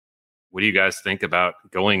What do you guys think about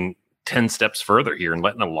going 10 steps further here and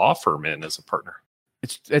letting a law firm in as a partner?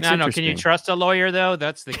 It's interesting. Can you trust a lawyer, though?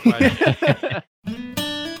 That's the question.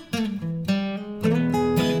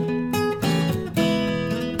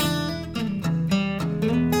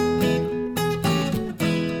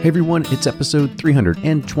 Hey everyone, it's episode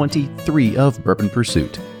 323 of Bourbon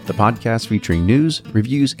Pursuit, the podcast featuring news,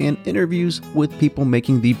 reviews, and interviews with people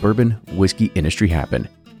making the bourbon whiskey industry happen.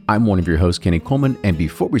 I'm one of your hosts, Kenny Coleman, and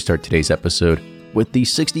before we start today's episode with the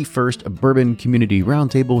 61st Bourbon Community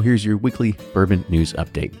Roundtable, here's your weekly bourbon news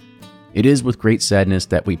update. It is with great sadness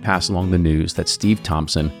that we pass along the news that Steve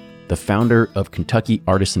Thompson, the founder of Kentucky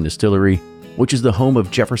Artisan Distillery, which is the home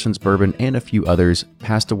of Jefferson's Bourbon and a few others,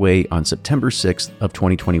 passed away on September 6th of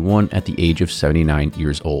 2021 at the age of 79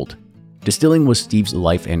 years old. Distilling was Steve's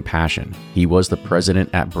life and passion. He was the president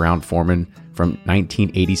at Brown-Forman from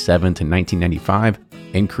 1987 to 1995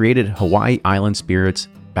 and created Hawaii Island Spirits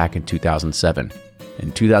back in 2007.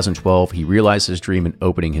 In 2012, he realized his dream in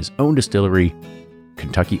opening his own distillery,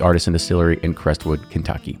 Kentucky Artisan Distillery in Crestwood,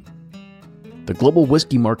 Kentucky. The global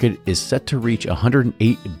whiskey market is set to reach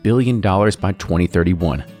 $108 billion by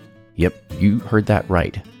 2031. Yep, you heard that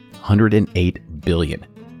right. $108 billion.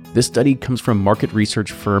 This study comes from market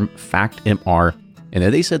research firm FactMR, and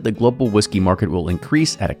they said the global whiskey market will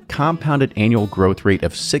increase at a compounded annual growth rate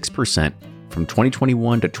of 6% from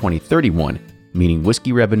 2021 to 2031, meaning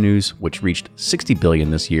whiskey revenues, which reached $60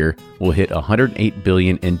 billion this year, will hit $108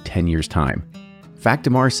 billion in 10 years' time.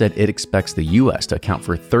 FactMR said it expects the U.S. to account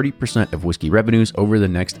for 30% of whiskey revenues over the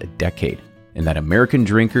next decade, and that American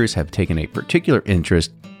drinkers have taken a particular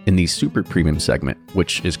interest in the super premium segment,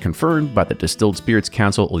 which is confirmed by the Distilled Spirits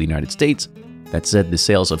Council of the United States that said the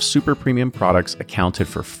sales of super premium products accounted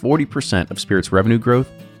for 40% of spirits revenue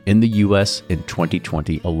growth in the U.S. in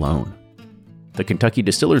 2020 alone. The Kentucky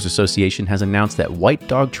Distillers Association has announced that White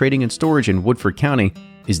Dog Trading and Storage in Woodford County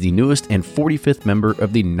is the newest and 45th member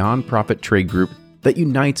of the nonprofit trade group that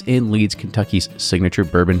unites and leads Kentucky's signature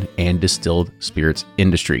bourbon and distilled spirits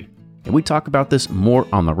industry. And we talk about this more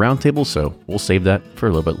on the roundtable, so we'll save that for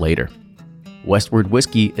a little bit later. Westward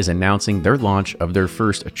Whiskey is announcing their launch of their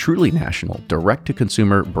first truly national,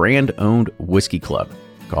 direct-to-consumer, brand-owned whiskey club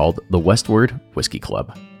called the Westward Whiskey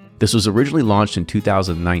Club. This was originally launched in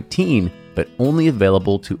 2019, but only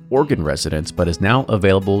available to Oregon residents, but is now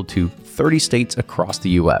available to 30 states across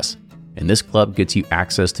the U.S. And this club gets you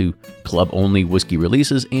access to club-only whiskey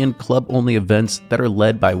releases and club-only events that are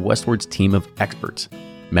led by Westward's team of experts.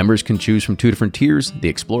 Members can choose from two different tiers, the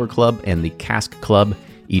Explorer Club and the Cask Club.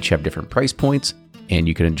 Each have different price points, and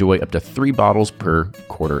you can enjoy up to 3 bottles per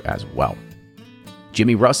quarter as well.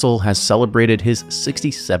 Jimmy Russell has celebrated his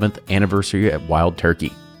 67th anniversary at Wild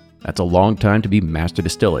Turkey. That's a long time to be master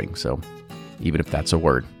distilling, so even if that's a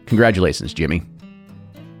word. Congratulations, Jimmy.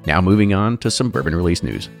 Now moving on to some bourbon release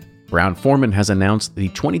news. Brown-Forman has announced the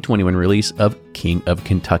 2021 release of King of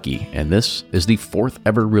Kentucky, and this is the 4th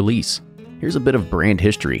ever release. Here's a bit of brand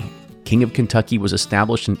history. King of Kentucky was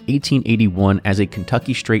established in 1881 as a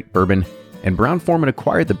Kentucky straight bourbon, and Brown-Forman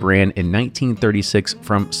acquired the brand in 1936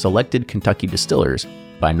 from Selected Kentucky Distillers.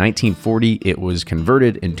 By 1940, it was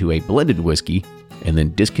converted into a blended whiskey and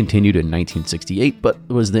then discontinued in 1968, but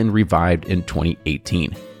was then revived in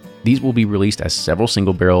 2018. These will be released as several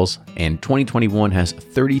single barrels, and 2021 has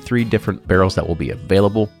 33 different barrels that will be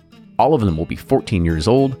available. All of them will be 14 years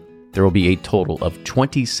old. There will be a total of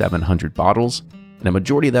 2,700 bottles, and a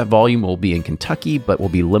majority of that volume will be in Kentucky, but will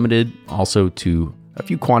be limited also to a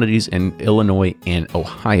few quantities in Illinois and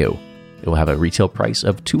Ohio. It will have a retail price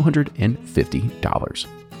of $250.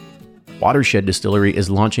 Watershed Distillery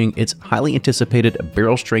is launching its highly anticipated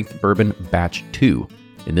barrel strength bourbon Batch 2.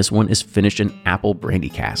 And this one is finished in apple brandy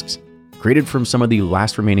casks. Created from some of the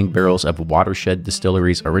last remaining barrels of Watershed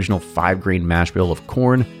Distillery's original 5-grain mash bill of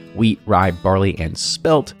corn, wheat, rye, barley, and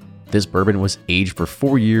spelt, this bourbon was aged for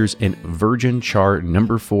 4 years in Virgin Char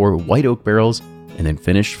No. 4 white oak barrels and then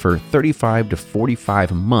finished for 35 to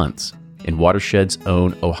 45 months in Watershed's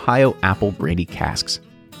own Ohio apple brandy casks.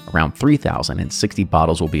 Around 3,060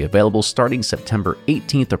 bottles will be available starting September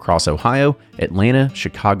 18th across Ohio, Atlanta,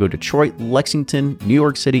 Chicago, Detroit, Lexington, New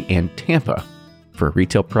York City, and Tampa for a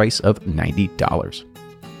retail price of $90.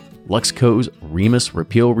 Luxco's Remus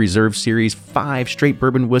Repeal Reserve Series 5 straight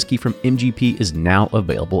bourbon whiskey from MGP is now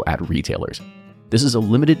available at retailers. This is a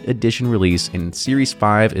limited edition release, and Series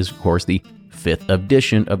 5 is, of course, the 5th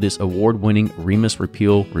edition of this award-winning Remus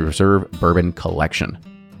Repeal Reserve Bourbon Collection.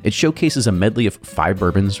 It showcases a medley of 5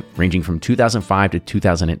 bourbons ranging from 2005 to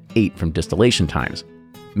 2008 from distillation times.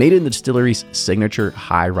 Made in the distillery's signature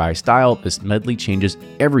high rye style, this medley changes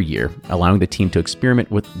every year, allowing the team to experiment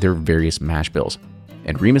with their various mash bills.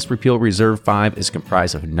 And Remus Repeal Reserve 5 is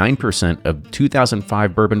comprised of 9% of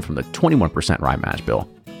 2005 bourbon from the 21% rye mash bill,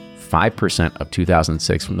 5% of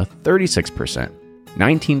 2006 from the 36%,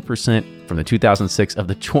 19% from the 2006 of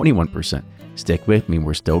the 21%. Stick with me,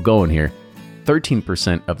 we're still going here.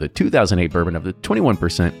 13% of the 2008 bourbon of the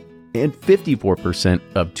 21%, and 54%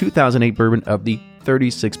 of 2008 bourbon of the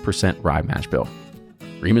 36% rye mash bill.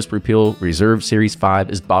 Remus Repeal Reserve Series 5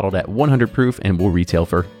 is bottled at 100 proof and will retail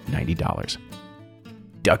for $90.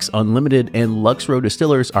 Ducks Unlimited and Lux Row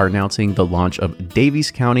Distillers are announcing the launch of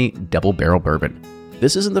Daviess County Double Barrel Bourbon.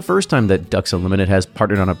 This isn't the first time that Ducks Unlimited has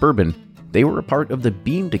partnered on a bourbon. They were a part of the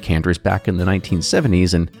Beam decanters back in the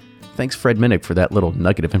 1970s, and thanks Fred Minnick for that little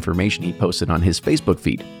nugget of information he posted on his Facebook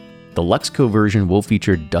feed. The Luxco version will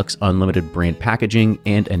feature Ducks Unlimited brand packaging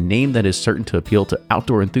and a name that is certain to appeal to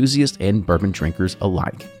outdoor enthusiasts and bourbon drinkers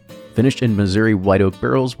alike. Finished in Missouri white oak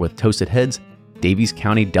barrels with toasted heads, Daviess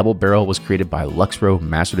County Double Barrel was created by Lux Row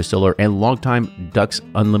master distiller and longtime Ducks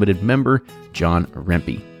Unlimited member John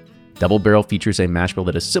Rempe. Double Barrel features a mash bill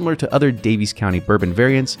that is similar to other Daviess County bourbon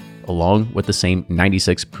variants, along with the same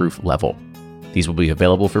 96 proof level. These will be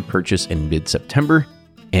available for purchase in mid-September,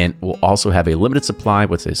 and will also have a limited supply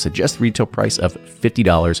with a suggested retail price of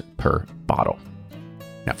 $50 per bottle.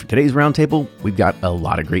 Now for today's roundtable, we've got a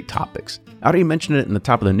lot of great topics. I already mentioned it in the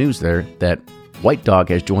top of the news there that White Dog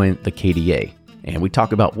has joined the KDA. And we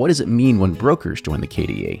talk about what does it mean when brokers join the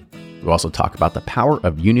KDA. We also talk about the power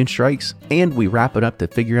of union strikes, and we wrap it up to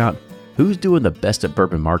figure out who's doing the best at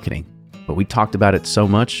bourbon marketing. But we talked about it so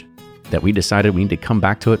much that we decided we need to come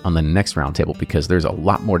back to it on the next roundtable because there's a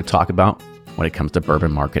lot more to talk about when it comes to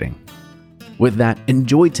bourbon marketing. With that,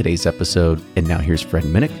 enjoy today's episode, and now here's Fred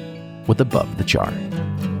Minnick with Above the Char.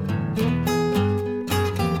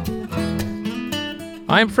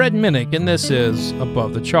 I'm Fred Minnick, and this is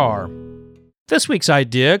Above the Char. This week's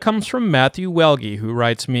idea comes from Matthew Welge, who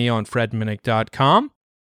writes me on fredminnick.com.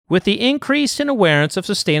 With the increase in awareness of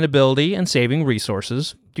sustainability and saving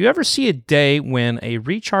resources, do you ever see a day when a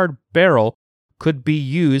recharred barrel could be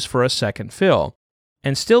used for a second fill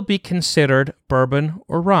and still be considered bourbon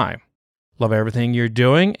or rye? Love everything you're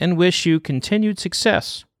doing and wish you continued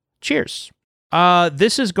success. Cheers.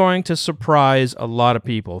 This is going to surprise a lot of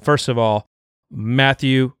people. First of all,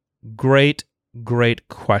 Matthew, great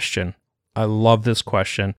question. I love this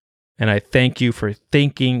question, and I thank you for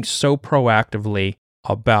thinking so proactively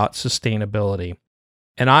about sustainability.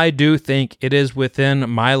 And I do think it is within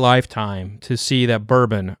my lifetime to see that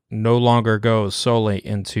bourbon no longer goes solely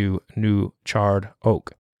into new charred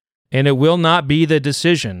oak. And it will not be the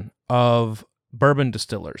decision of bourbon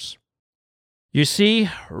distillers. You see,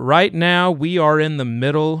 right now we are in the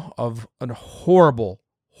middle of a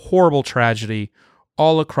horrible tragedy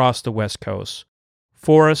all across the West Coast.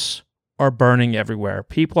 Forests are burning everywhere.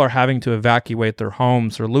 People are having to evacuate their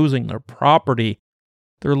homes. They're losing their property.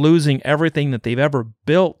 They're losing everything that they've ever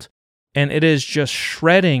built. And it is just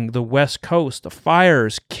shredding the West Coast. The fire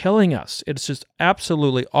is killing us. It's just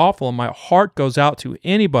absolutely awful. And my heart goes out to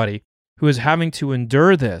anybody who is having to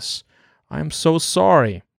endure this. I'm so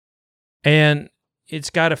sorry. And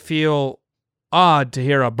it's got to feel odd to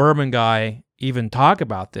hear a bourbon guy even talk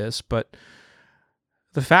about this. But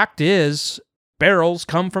the fact is, barrels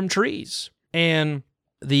come from trees. And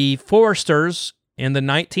the foresters in the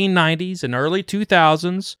 1990s and early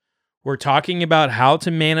 2000s were talking about how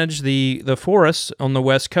to manage the forests on the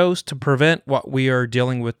West Coast to prevent what we are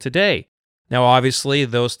dealing with today. Now, obviously,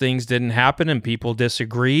 those things didn't happen and people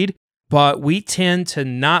disagreed, but we tend to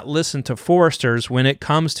not listen to foresters when it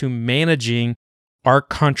comes to managing our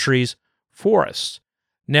country's forests.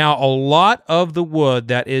 Now, a lot of the wood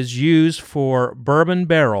that is used for bourbon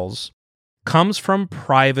barrels comes from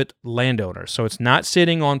private landowners. So it's not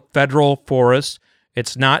sitting on federal forests.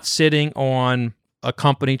 It's not sitting on a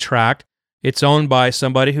company tract. It's owned by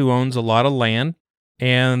somebody who owns a lot of land.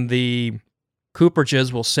 And the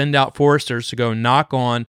cooperages will send out foresters to go knock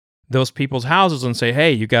on those people's houses and say,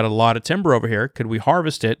 hey, you got a lot of timber over here. Could we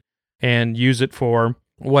harvest it and use it for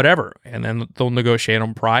whatever? And then they'll negotiate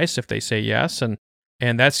on price if they say yes. And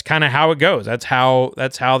that's kind of how it goes. That's how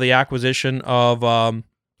the acquisition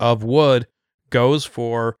of wood goes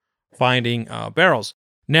for finding barrels.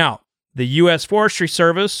 Now, the U.S. Forestry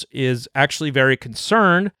Service is actually very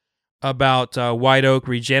concerned about white oak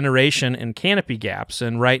regeneration and canopy gaps.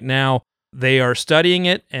 And right now, they are studying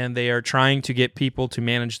it, and they are trying to get people to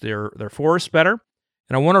manage their forests better.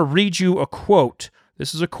 And I want to read you a quote.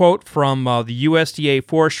 This is a quote from the USDA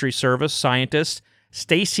Forestry Service scientist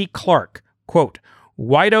Stacy Clark. Quote,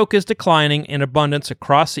 "White oak is declining in abundance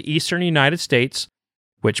across the eastern United States,"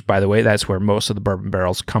 which, by the way, that's where most of the bourbon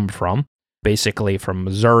barrels come from, basically from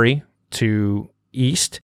Missouri to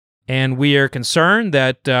east. And we are concerned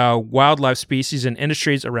that wildlife species and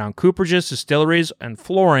industries around cooperages, distilleries, and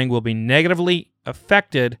flooring will be negatively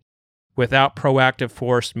affected without proactive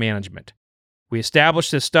forest management. We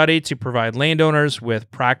established this study to provide landowners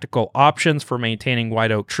with practical options for maintaining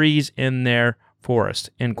white oak trees in their forest,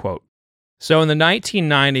 end quote. So in the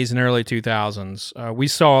 1990s and early 2000s, we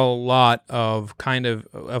saw a lot of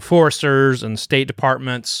foresters and state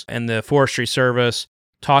departments and the Forestry Service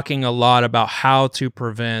talking a lot about how to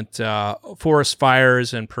prevent forest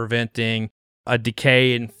fires and preventing a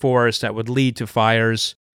decay in forest that would lead to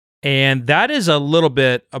fires. And that is a little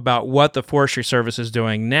bit about what the Forestry Service is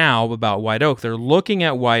doing now about white oak. They're looking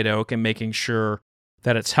at white oak and making sure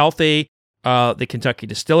that it's healthy. The Kentucky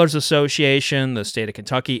Distillers Association, the state of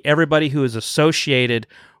Kentucky, everybody who is associated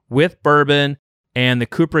with bourbon and the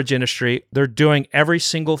cooperage industry, they're doing every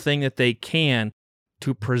single thing that they can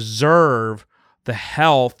to preserve the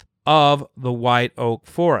health of the white oak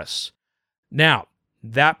forests. Now,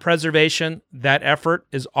 that preservation, that effort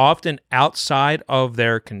is often outside of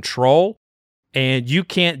their control, and you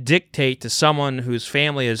can't dictate to someone whose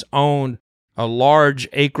family has owned a large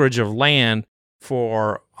acreage of land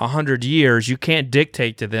for 100 years, you can't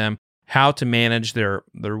dictate to them how to manage their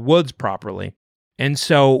woods properly. And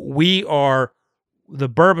so the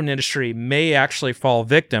bourbon industry may actually fall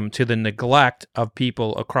victim to the neglect of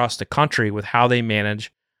people across the country with how they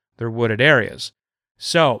manage their wooded areas.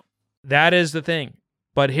 So that is the thing.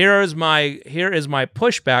 But here is my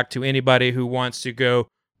pushback to anybody who wants to go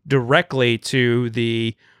directly to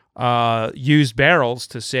the used barrels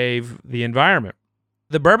to save the environment.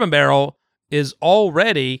 The bourbon barrel is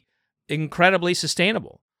already incredibly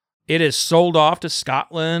sustainable. It is sold off to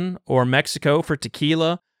Scotland or Mexico for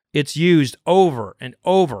tequila. It's used over and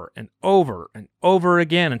over and over and over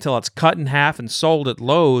again until it's cut in half and sold at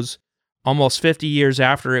Lowe's almost 50 years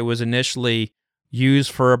after it was initially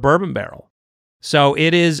used for a bourbon barrel. So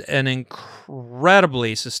it is an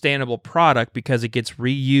incredibly sustainable product because it gets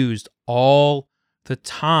reused all the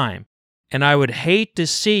time. And I would hate to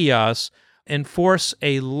see us enforce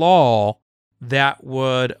a law that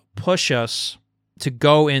would push us to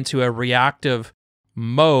go into a reactive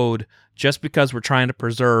mode just because we're trying to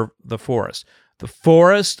preserve the forest. The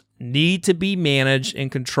forest need to be managed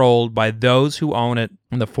and controlled by those who own it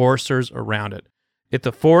and the foresters around it. If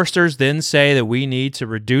the foresters then say that we need to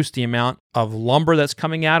reduce the amount of lumber that's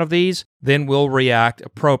coming out of these, then we'll react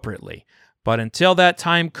appropriately. But until that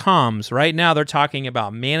time comes, right now they're talking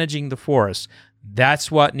about managing the forest.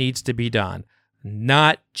 That's what needs to be done,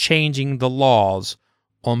 not changing the laws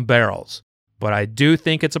on barrels. But I do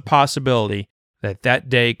think it's a possibility that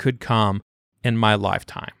day could come in my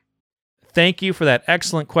lifetime. Thank you for that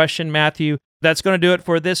excellent question, Matthew. That's going to do it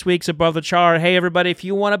for this week's Above the Char. Hey, everybody, if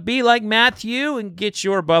you want to be like Matthew and get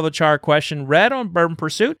your Above the Char question read on Bourbon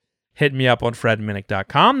Pursuit, hit me up on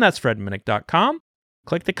fredminnick.com. That's fredminnick.com.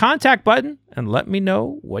 Click the contact button and let me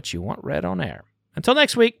know what you want read on air. Until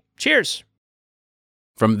next week, cheers.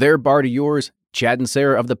 From their bar to yours, Chad and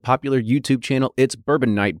Sarah of the popular YouTube channel It's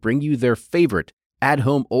Bourbon Night bring you their favorite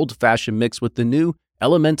at-home old-fashioned mix with the new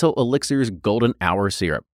Elemental Elixirs Golden Hour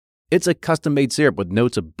Syrup. It's a custom-made syrup with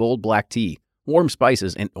notes of bold black tea, warm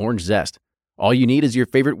spices, and orange zest. All you need is your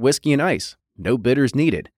favorite whiskey and ice. No bitters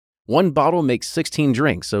needed. One bottle makes 16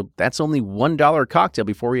 drinks, so that's only $1 a cocktail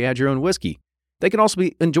before you add your own whiskey. They can also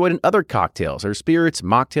be enjoyed in other cocktails or spirits,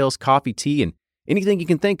 mocktails, coffee, tea, and anything you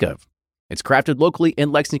can think of. It's crafted locally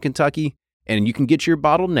in Lexington, Kentucky, and you can get your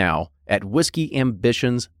bottle now at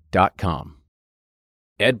whiskeyambitions.com.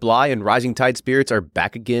 Ed Bly and Rising Tide Spirits are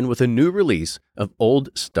back again with a new release of Old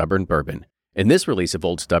Stubborn Bourbon. And this release of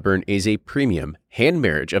Old Stubborn is a premium hand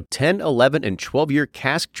marriage of 10, 11, and 12-year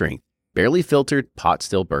cask strength, barely filtered pot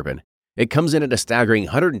still bourbon. It comes in at a staggering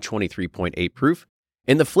 123.8 proof,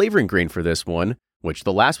 and the flavoring grain for this one, which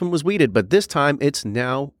the last one was wheated, but this time it's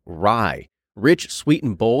now rye. Rich, sweet,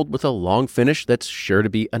 and bold with a long finish that's sure to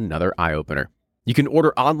be another eye-opener. You can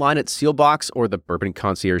order online at Sealbox or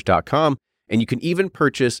thebourbonconcierge.com, and you can even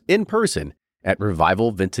purchase in person at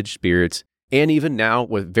Revival Vintage Spirits, and even now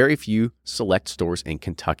with very few select stores in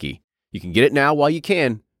Kentucky. You can get it now while you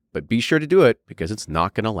can, but be sure to do it because it's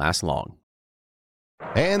not going to last long.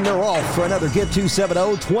 And they're off for another Get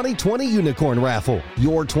 270 2020 Unicorn Raffle.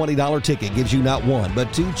 Your $20 ticket gives you not one,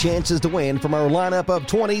 but two chances to win from our lineup of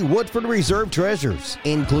 20 Woodford Reserve treasures,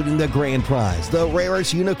 including the grand prize, the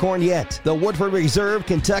rarest unicorn yet, the Woodford Reserve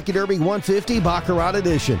Kentucky Derby 150 Baccarat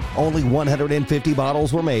Edition. Only 150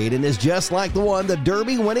 bottles were made and is just like the one the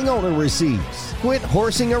Derby winning owner receives. Quit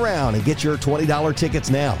horsing around and get your $20 tickets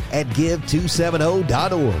now at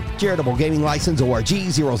give270.org. Charitable Gaming License ORG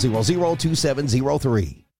 0002703.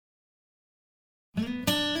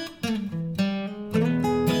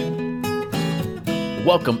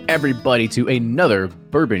 Welcome, everybody, to another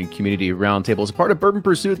Bourbon Community Roundtable. It's a part of Bourbon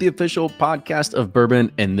Pursuit, the official podcast of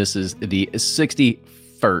bourbon, and this is the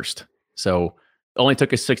 61st. So it only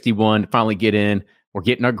took us 61 to finally get in. We're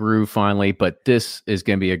getting our groove finally, but this is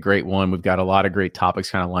going to be a great one. We've got a lot of great topics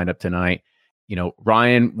kind of lined up tonight. You know,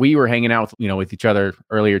 Ryan, we were hanging out with each other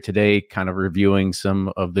earlier today, kind of reviewing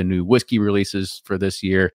some of the new whiskey releases for this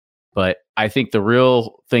year. But I think the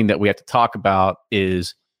real thing that we have to talk about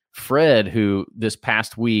is Fred, who this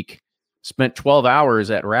past week spent 12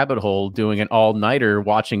 hours at Rabbit Hole doing an all-nighter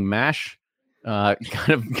watching MASH kind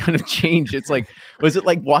of change. It's like, was it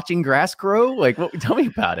like watching grass grow? Like, tell me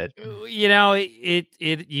about it. You know,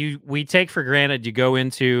 we take for granted you go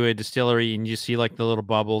into a distillery and you see like the little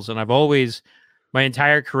bubbles. And I've always, my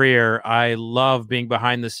entire career, I love being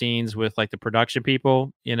behind the scenes with like the production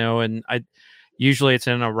people, and usually it's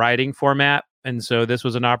in a writing format. And so this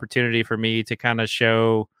was an opportunity for me to kind of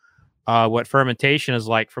show what fermentation is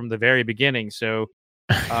like from the very beginning. So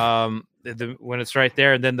when it's right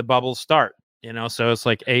there and then the bubbles start, so it's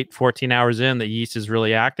like 14 hours in, the yeast is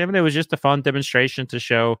really active. And it was just a fun demonstration to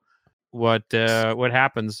show what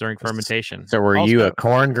happens during fermentation. So were you a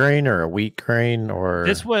corn grain or a wheat grain or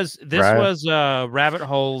this was Rabbit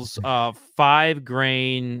Hole's 5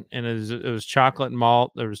 grain, and it was chocolate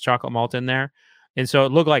malt. There was chocolate malt in there. And so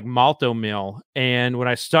it looked like malto meal. And when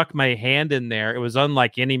I stuck my hand in there, it was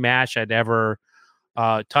unlike any mash I'd ever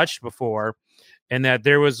touched before. And that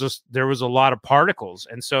there was a lot of particles.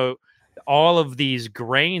 And so all of these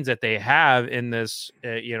grains that they have in this,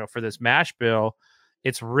 for this mash bill,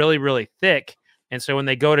 it's really, really thick. And so when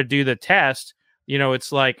they go to do the test,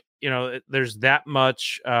 it's like, there's that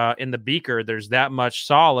much in the beaker, there's that much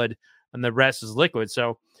solid, and the rest is liquid.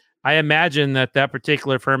 So I imagine that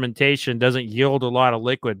particular fermentation doesn't yield a lot of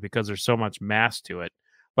liquid because there's so much mass to it.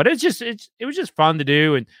 But it was just fun to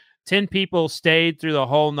do. And 10 people stayed through the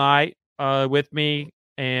whole night with me.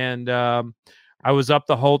 And I was up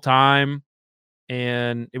the whole time.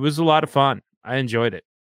 And it was a lot of fun. I enjoyed it.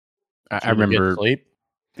 I remember sleep.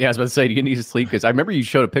 Yeah, I was about to say, you need to sleep because I remember you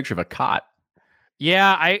showed a picture of a cot.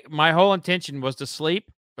 Yeah, my whole intention was to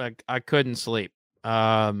sleep, but I couldn't sleep.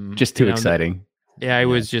 Just too exciting. Yeah, I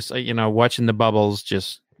was just, watching the bubbles,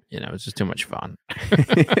 just, it was just too much fun.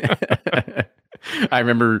 I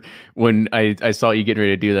remember when I saw you getting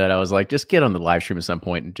ready to do that, I was like, just get on the live stream at some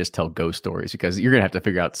point and just tell ghost stories because you're going to have to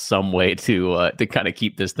figure out some way to kind of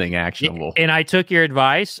keep this thing actionable. And I took your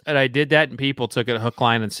advice and I did that, and people took it hook,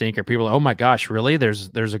 line, and sinker. People were like, oh my gosh, really?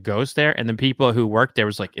 There's a ghost there? And then people who worked there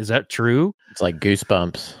was like, is that true? It's like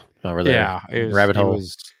Goosebumps over there. Yeah. Rabbit Hole.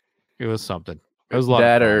 It was something. It was a lot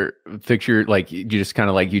that or picture like you just kind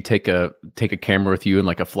of like you take a camera with you and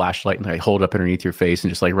like a flashlight and like hold up underneath your face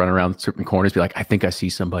and just like run around certain corners, be like, I think I see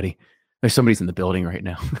somebody. There's somebody's in the building right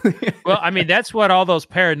now. Well, I mean, that's what all those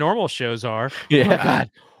paranormal shows are. Yeah. Oh my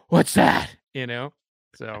God, what's that?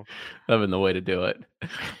 So loving the way to do it.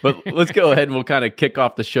 But let's go ahead and we'll kind of kick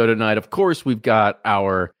off the show tonight. Of course, we've got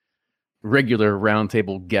our regular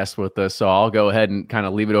roundtable guest with us. So I'll go ahead and kind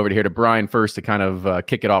of leave it over to Brian first to kind of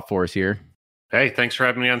kick it off for us here. Hey, thanks for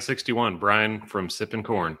having me on 61. Brian from Sippin'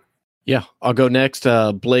 Corn. Yeah, I'll go next.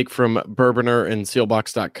 Blake from Bourboner and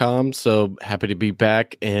Sealbox.com. So happy to be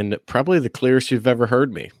back and probably the clearest you've ever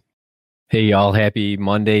heard me. Hey, y'all. Happy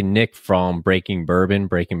Monday. Nick from Breaking Bourbon,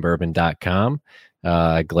 BreakingBourbon.com.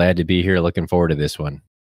 Glad to be here. Looking forward to this one.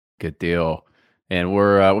 Good deal. And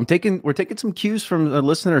we're taking some cues from a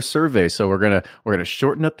listener survey. So we're gonna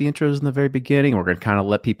shorten up the intros in the very beginning. We're gonna kind of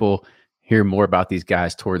let people hear more about these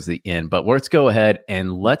guys towards the end. But let's go ahead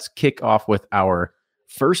and let's kick off with our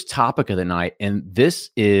first topic of the night. And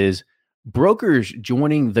this is brokers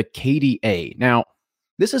joining the KDA. Now,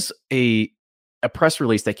 this is a press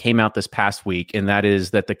release that came out this past week, and that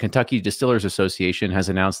is that the Kentucky Distillers Association has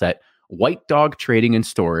announced that White Dog Trading and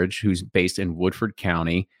Storage, who's based in Woodford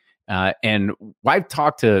County, and I've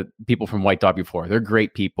talked to people from White Dog before. They're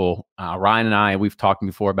great people. Ryan and I, we've talked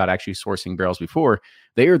before about actually sourcing barrels before.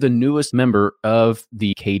 They are the newest member of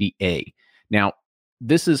the KDA. Now,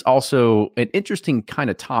 this is also an interesting kind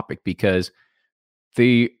of topic because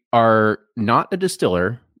they are not a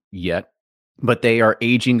distiller yet, but they are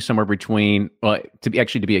aging somewhere between, to be a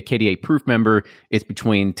KDA proof member, it's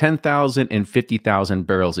between 10,000 and 50,000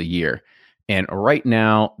 barrels a year. And right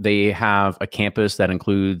now, they have a campus that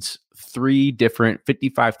includes 3 different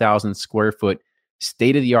 55,000 square foot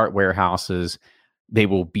state-of-the-art warehouses. They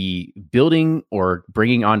will be building or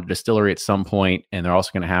bringing on a distillery at some point, and they're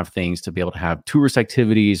also going to have things to be able to have tourist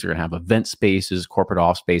activities. They're going to have event spaces, corporate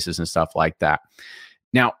off spaces, and stuff like that.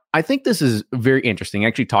 Now, I think this is very interesting. I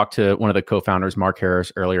actually talked to one of the co-founders, Mark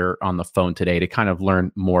Harris, earlier on the phone today to kind of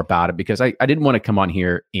learn more about it, because I didn't want to come on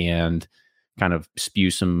here and kind of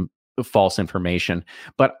spew some false information.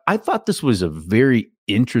 But I thought this was a very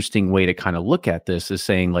interesting way to kind of look at this, is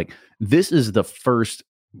saying, like, this is the first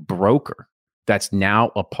broker that's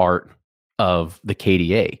now a part of the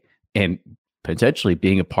KDA and potentially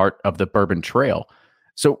being a part of the Bourbon Trail.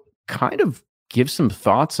 So kind of give some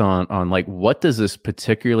thoughts on like, what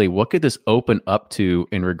could this open up to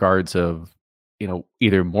in regards of,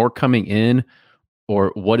 either more coming in,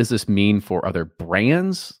 or what does this mean for other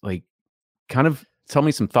brands? Like, kind of tell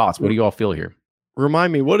me some thoughts. What do you all feel here?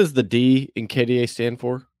 Remind me, what does the D in KDA stand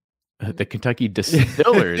for? The Kentucky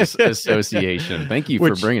Distillers Association. Thank you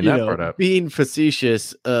for bringing that part up. Being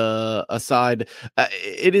facetious aside,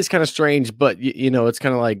 it is kind of strange, but it's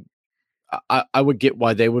kind of like, I would get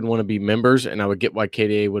why they would want to be members, and I would get why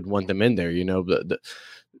KDA would want them in there.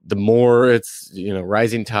 The more it's,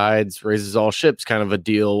 rising tides raises all ships kind of a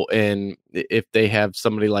deal. And if they have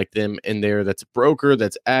somebody like them in there that's a broker,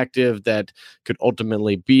 that's active, that could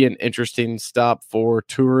ultimately be an interesting stop for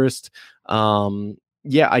tourists.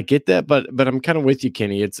 Yeah, I get that, but I'm kind of with you,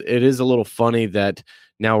 Kenny. It is a little funny that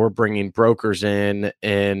now we're bringing brokers in,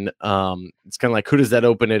 and it's kind of like, who does that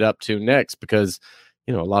open it up to next? Because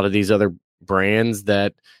a lot of these other brands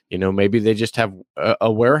that, maybe they just have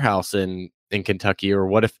a warehouse in Kentucky, or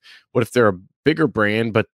what if they're a bigger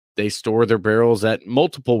brand, but they store their barrels at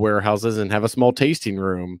multiple warehouses and have a small tasting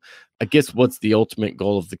room? I guess what's the ultimate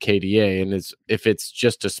goal of the KDA? And if it's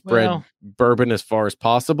just to spread bourbon as far as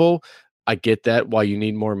possible, I get that, why you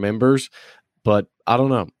need more members. But I don't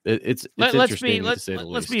know. It's interesting to say the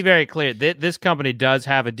least. Let's be very clear. This company does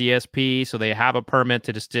have a DSP, so they have a permit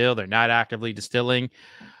to distill. They're not actively distilling.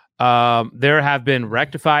 There have been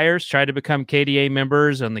rectifiers try to become KDA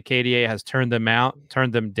members, and the KDA has turned them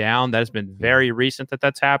down. That has been very recent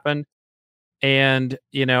that's happened. And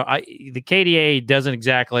the KDA doesn't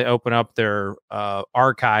exactly open up their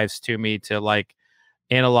archives to me to like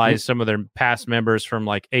analyze some of their past members from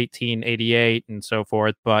like 1888 and so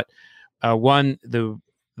forth. But the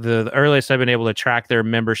earliest I've been able to track their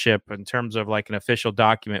membership in terms of like an official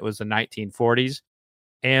document was the 1940s.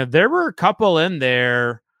 And there were a couple in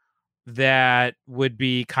there that would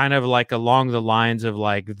be kind of like along the lines of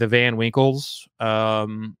like the Van Winkles, so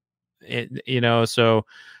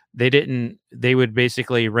they would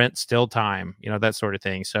basically rent still time, that sort of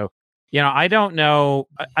thing. So, I don't know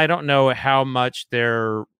how much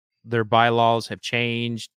their bylaws have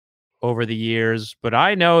changed over the years, but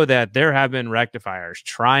I know that there have been rectifiers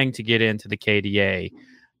trying to get into the KDA,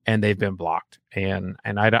 and they've been blocked. And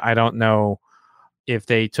I don't know if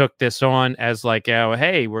they took this on as like, oh,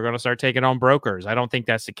 hey, we're going to start taking on brokers. I don't think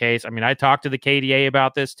that's the case. I mean, I talked to the KDA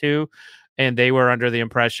about this too, and they were under the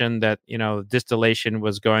impression that, distillation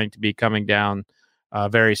was going to be coming down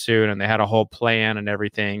very soon, and they had a whole plan and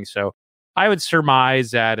everything. So I would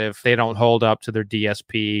surmise that if they don't hold up to their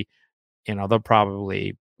DSP, they'll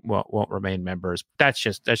probably won't remain members. That's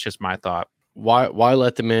just my thought. Why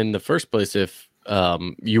let them in the first place if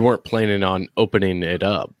you weren't planning on opening it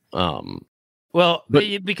up? Well,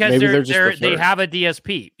 because they have a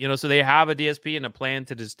DSP, so they have a DSP and a plan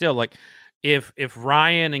to distill. Like if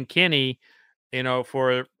Ryan and Kenny,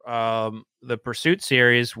 for the Pursuit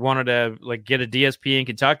series wanted to like get a DSP in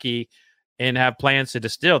Kentucky and have plans to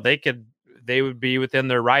distill, they would be within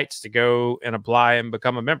their rights to go and apply and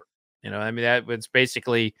become a member. That was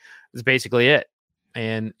basically it.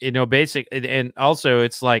 And and also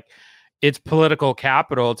it's like it's political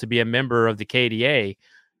capital to be a member of the KDA.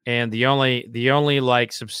 And the only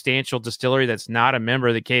like substantial distillery that's not a member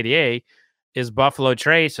of the KDA is Buffalo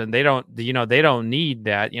Trace, and they don't need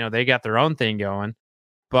that. They got their own thing going.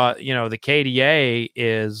 But the KDA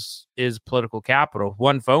is political capital.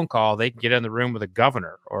 One phone call, they can get in the room with a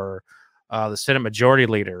governor or the Senate Majority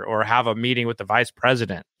Leader, or have a meeting with the Vice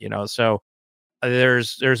President. So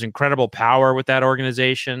there's incredible power with that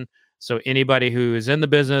organization. So anybody who is in the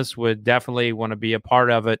business would definitely want to be a part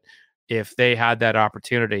of it if they had that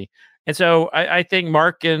opportunity. And so I think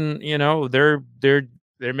Mark and,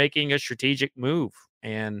 they're making a strategic move,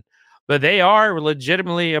 but they are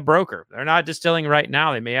legitimately a broker. They're not distilling right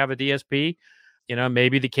now. They may have a DSP,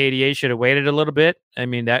 maybe the KDA should have waited a little bit. I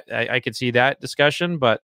mean, that I could see that discussion,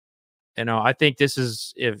 but I think this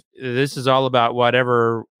is all about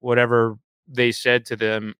whatever they said to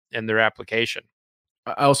them in their application.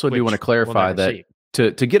 I also do want to clarify that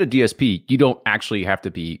to get a DSP, you don't actually have to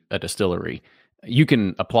be a distillery. You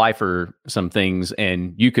can apply for some things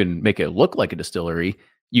and you can make it look like a distillery.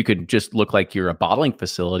 You could just look like you're a bottling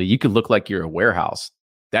facility. You could look like you're a warehouse.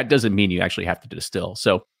 that doesn't mean you actually have to distill.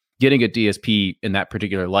 So getting a DSP in that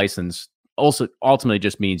particular license also ultimately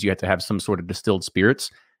just means you have to have some sort of distilled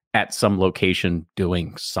spirits at some location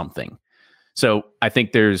doing something. So I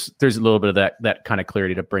think there's a little bit of that kind of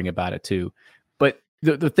clarity to bring about it too. But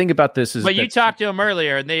the thing about this is, but you talked to them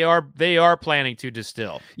earlier, and they are planning to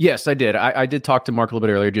distill. Yes, I did. I did talk to Mark a little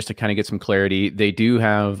bit earlier just to kind of get some clarity. They do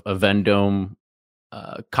have a Vendome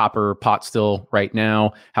copper pot still right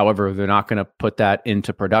now. However, they're not going to put that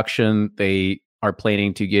into production. They are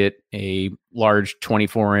planning to get a large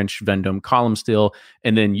 24-inch Vendome column still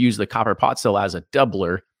and then use the copper pot still as a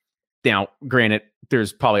doubler. Now, granted,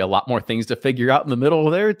 there's probably a lot more things to figure out in the middle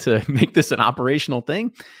there to make this an operational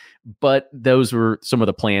thing. But those were some of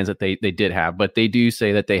the plans that they did have. But they do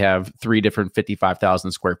say that they have 3 different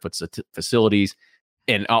 55,000 square foot facilities.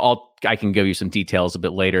 And I can give you some details a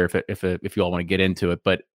bit later if you all want to get into it.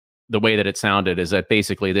 But the way that it sounded is that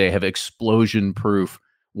basically they have explosion-proof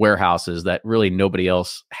warehouses that really nobody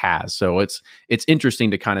else has. So it's interesting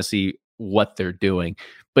to kind of see what they're doing.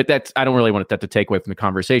 But I don't really want that to take away from the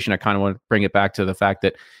conversation. I kind of want to bring it back to the fact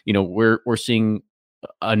that, we're seeing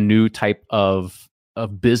a new type of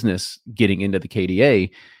business getting into the KDA,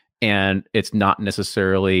 and it's not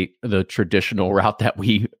necessarily the traditional route that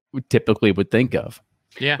we typically would think of.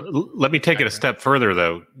 Yeah. Let me take it a step further,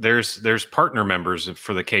 though. There's partner members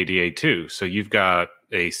for the KDA too. So you've got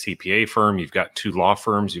a CPA firm, you've got 2 law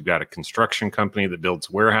firms, you've got a construction company that builds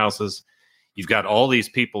warehouses. You've got all these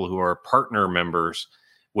people who are partner members,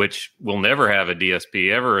 which will never have a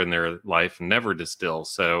DSP ever in their life and never distill.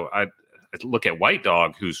 So I look at White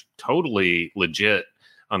Dog, who's totally legit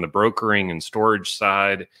on the brokering and storage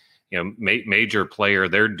side, major player.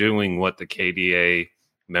 They're doing what the KDA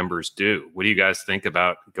members do. What do you guys think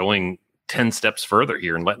about going 10 steps further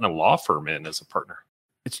here and letting a law firm in as a partner?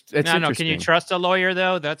 It's no. Can you trust a lawyer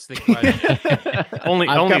though? That's the question.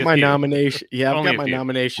 I've got my nomination. Yeah, I've got my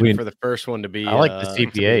nomination for the first one to be. I like the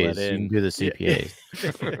CPAs. You can do the CPAs.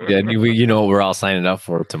 Yeah, we're all signing up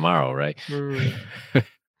for tomorrow, right?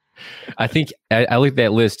 I think I looked at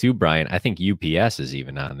that list too, Brian. I think UPS is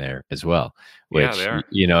even on there as well, which,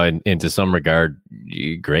 and to some regard,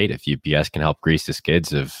 great if UPS can help grease the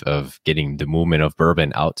skids of getting the movement of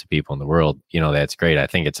bourbon out to people in the world. That's great. I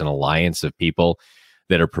think it's an alliance of people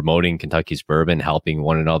that are promoting Kentucky's bourbon, helping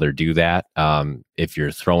one another do that. If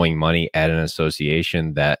you're throwing money at an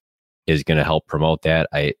association that is going to help promote that,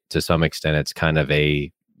 to some extent, it's kind of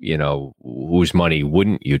a, whose money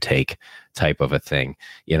wouldn't you take type of a thing.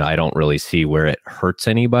 I don't really see where it hurts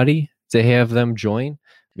anybody to have them join.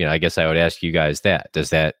 I guess I would ask you guys that.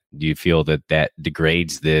 Do you feel that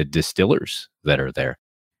degrades the distillers that are there?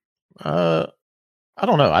 I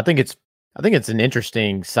don't know. I think it's an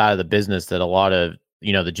interesting side of the business that a lot of,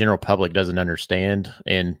 the general public doesn't understand,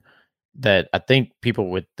 and that I think people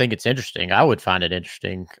would think it's interesting. I would find it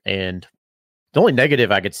interesting. And the only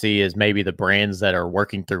negative I could see is maybe the brands that are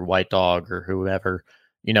working through White Dog or whoever,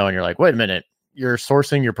 and you're like, wait a minute, you're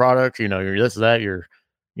sourcing your product, you're this, that, your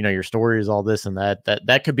story is all this and that.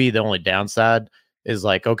 That could be the only downside, is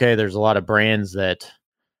like, okay, there's a lot of brands that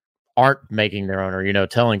aren't making their own or,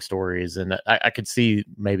 telling stories. And I could see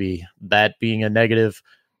maybe that being a negative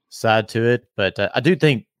side to it. But I do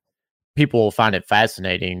think people will find it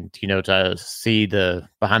fascinating, to see the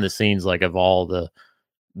behind the scenes, like, of all the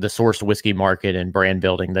sourced whiskey market and brand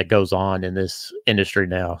building that goes on in this industry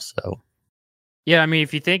now. So, yeah, I mean,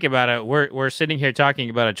 if you think about it, we're sitting here talking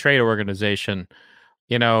about a trade organization,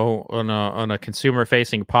 on a consumer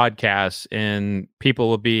facing podcast, and people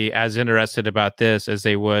will be as interested about this as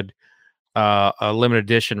they would a limited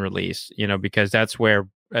edition release, because that's where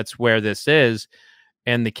this is.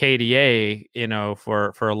 And the KDA,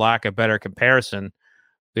 for a lack of better comparison,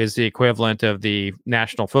 is the equivalent of the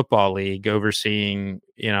National Football League overseeing,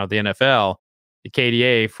 the NFL. The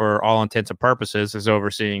KDA, for all intents and purposes, is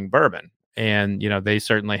overseeing bourbon. And, they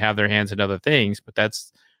certainly have their hands in other things, but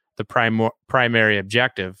that's the primary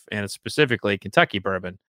objective, and it's specifically Kentucky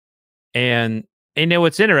bourbon. And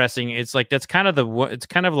what's interesting, it's like it's kind of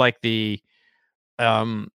like the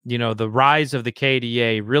the rise of the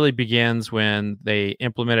KDA really begins when they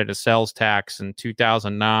implemented a sales tax in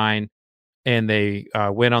 2009, and they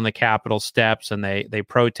went on the Capitol steps and they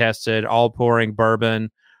protested, all pouring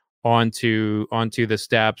bourbon onto the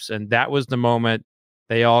steps. And that was the moment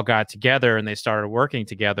they all got together and they started working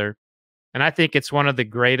together. And I think it's one of the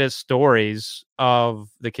greatest stories of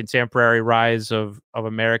the contemporary rise of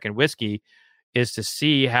American whiskey, is to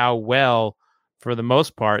see how well, for the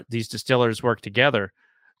most part, these distillers work together,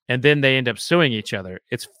 and then they end up suing each other.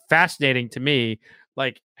 It's fascinating to me,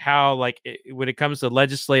 like how, when it comes to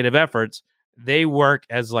legislative efforts, they work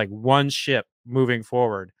as like one ship moving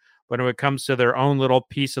forward. But when it comes to their own little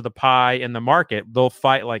piece of the pie in the market, they'll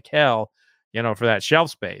fight like hell, for that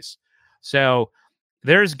shelf space. So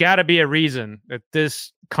there's got to be a reason that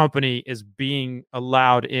this company is being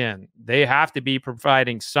allowed in. They have to be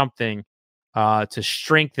providing something to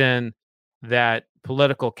strengthen that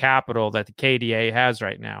political capital that the KDA has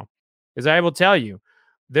right now. Because I will tell you,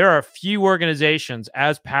 there are few organizations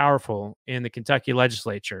as powerful in the Kentucky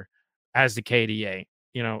legislature as the KDA.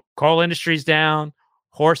 Coal industry's down,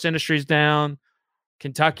 horse industry's down.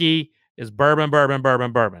 Kentucky is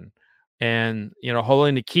bourbon. And,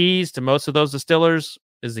 holding the keys to most of those distillers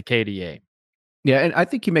is the KDA. Yeah, and I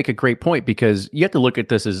think you make a great point, because you have to look at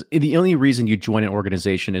this as the only reason you join an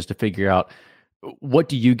organization is to figure out what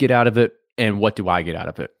do you get out of it and what do I get out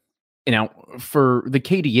of it. Now, for the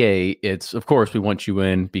KDA, it's, of course, we want you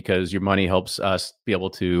in because your money helps us be able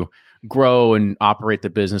to grow and operate the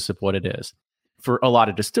business of what it is. For a lot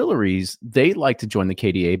of distilleries, they like to join the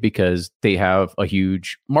KDA because they have a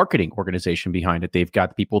huge marketing organization behind it. They've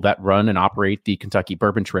got people that run and operate the Kentucky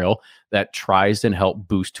Bourbon Trail that tries and help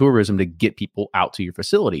boost tourism to get people out to your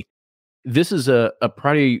facility. This is a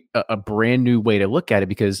brand new way to look at it,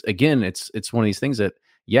 because again, it's one of these things that,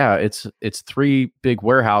 yeah, it's 3 big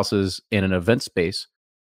warehouses in an event space.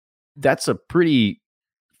 That's a pretty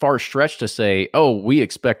far stretch to say, oh, we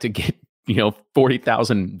expect to get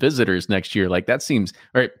 40,000 visitors next year. Like, that seems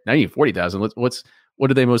all right. Not even 40,000. What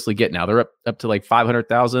do they mostly get now? They're up to like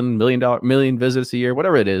 500,000 million visits a year,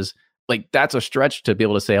 whatever it is. Like, that's a stretch to be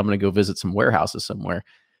able to say, I'm going to go visit some warehouses somewhere.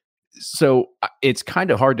 So it's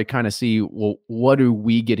kind of hard to kind of see, well, what are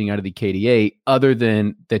we getting out of the KDA other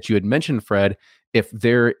than that you had mentioned, Fred, if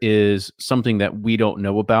there is something that we don't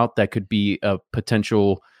know about that could be a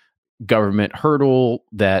potential government hurdle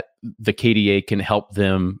that the KDA can help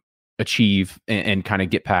them achieve and kind of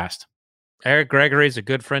get past. Eric Gregory is a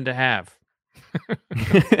good friend to have.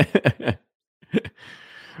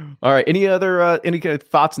 All right. Any other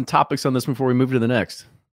thoughts and topics on this before we move to the next?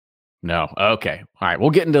 No. Okay. All right. We'll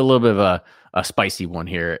get into a little bit of a spicy one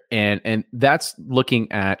here. And that's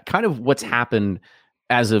looking at kind of what's happened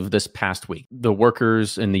as of this past week. The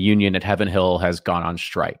workers in the union at Heaven Hill has gone on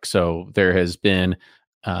strike. So there has been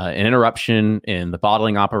an interruption in the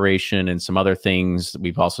bottling operation and some other things.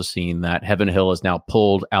 We've also seen that Heaven Hill is now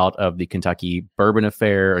pulled out of the Kentucky Bourbon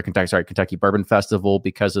Affair, or Kentucky Bourbon Festival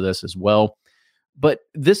because of this as well. But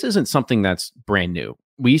this isn't something that's brand new.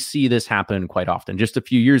 We see this happen quite often. Just a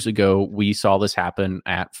few years ago, we saw this happen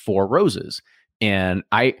at Four Roses. And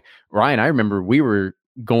Ryan, I remember we were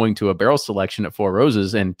going to a barrel selection at Four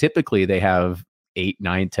Roses, and typically they have 8,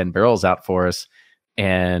 9, 10 barrels out for us.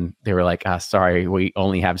 And they were like, sorry, we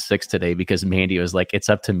only have 6 today, because Mandy was like, it's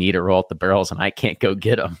up to me to roll up the barrels and I can't go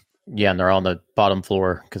get them. Yeah, and they're on the bottom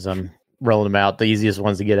floor because I'm rolling them out, the easiest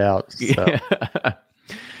ones to get out. So. Yeah.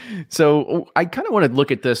 So I kind of want to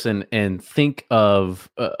look at this and think of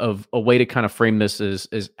a way to kind of frame this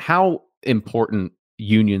is how important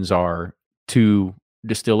unions are to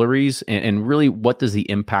distilleries, and really what does the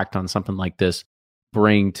impact on something like this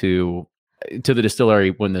bring to the distillery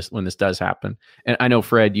when this does happen. And I know,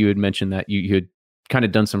 Fred, you had mentioned that you had kind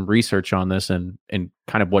of done some research on this and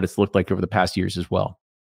kind of what it's looked like over the past years as well.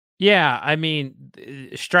 Yeah, I mean,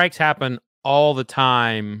 strikes happen all the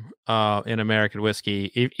time in American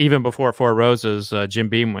whiskey. Even before Four Roses, Jim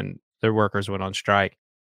Beam, when their workers went on strike.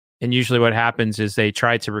 And usually what happens is they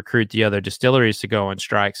try to recruit the other distilleries to go on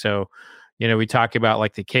strike. So, we talk about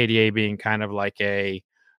like the KDA being kind of like a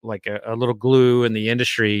little glue in the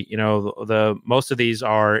industry. The most of these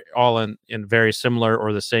are all in very similar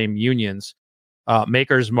or the same unions.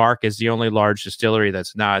 Maker's Mark is the only large distillery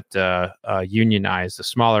that's not unionized. The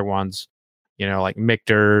smaller ones, like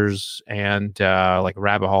Michter's and like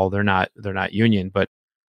Rabbit Hall, they're not union. But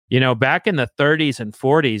back in the 30s and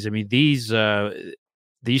 40s, I mean,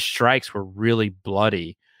 these strikes were really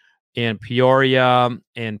bloody. In Peoria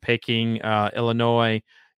and Peking, Illinois,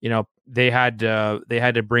 they had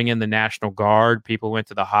to bring in the National Guard. People went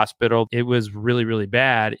to the hospital. It was really, really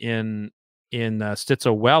bad. In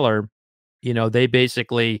Stitzel-Weller, they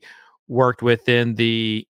basically worked within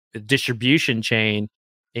the distribution chain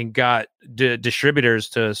and got distributors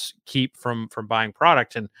to keep from buying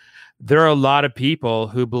product. And there are a lot of people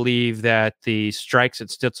who believe that the strikes at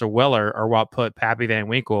Stitzel-Weller are what put Pappy Van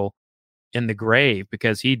Winkle in the grave,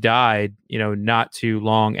 because he died, not too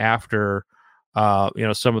long after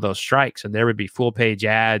some of those strikes, and there would be full page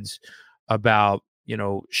ads about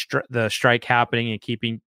the strike happening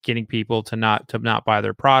and getting people to not buy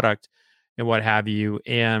their product and what have you.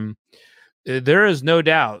 And there is no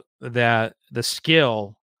doubt that the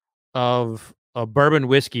skill of a bourbon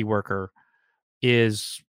whiskey worker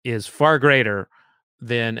is far greater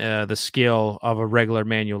than the skill of a regular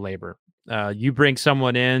manual labor. You bring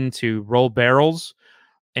someone in to roll barrels,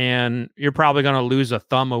 and you're probably going to lose a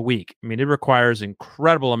thumb a week. I mean, it requires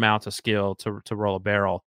incredible amounts of skill to roll a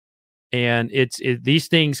barrel, and these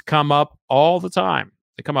things come up all the time.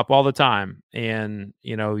 They come up all the time, and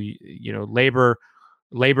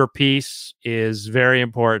labor peace is very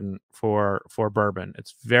important for bourbon.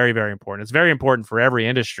 It's very, very important. It's very important for every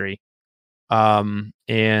industry. And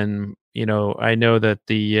I know that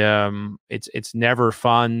it's never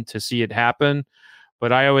fun to see it happen,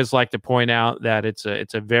 but I always like to point out that it's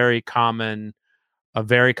a very common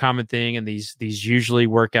thing, and these usually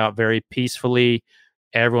work out very peacefully.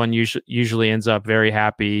 Everyone usually ends up very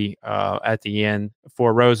happy at the end.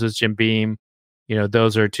 Four Roses, Jim Beam,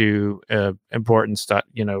 those are two important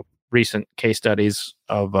recent case studies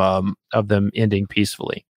of them ending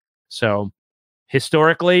peacefully. So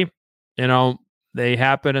historically, they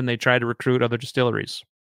happen, and they try to recruit other distilleries.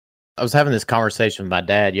 I was having this conversation with my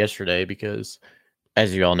dad yesterday because,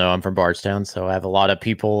 as you all know, I'm from Bardstown, so I have a lot of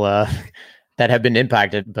people that have been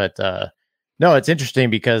impacted. But no, it's interesting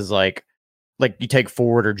because like you take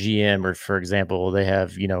Ford or GM, or for example, they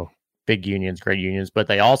have big unions, great unions, but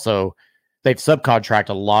they've subcontract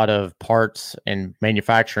a lot of parts and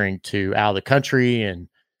manufacturing to out of the country and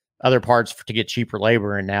other parts to get cheaper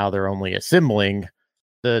labor, and now they're only assembling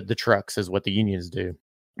the trucks is what the unions do.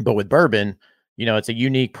 But with bourbon, it's a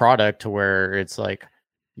unique product to where it's like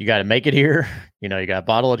you got to make it here, you got to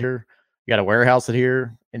bottle it here, you got to warehouse it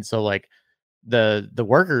here, and so like the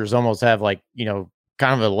workers almost have like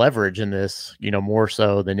kind of a leverage in this, more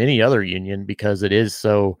so than any other union, because it is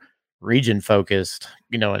so region focused,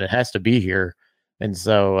 and it has to be here. And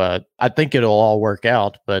so I think it'll all work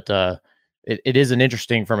out, but it is an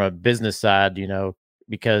interesting from a business side,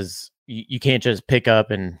 because you can't just pick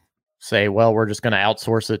up and say, well, we're just going to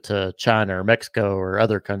outsource it to China or Mexico or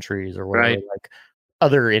other countries or whatever, right, like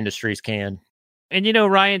other industries can. And,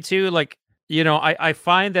 Ryan, too, like, I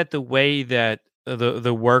find that the way that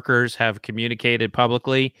the workers have communicated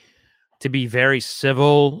publicly to be very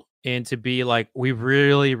civil and to be like, we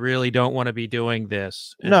really, really don't want to be doing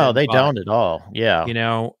this. No, they don't at all. Yeah.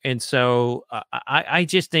 And so I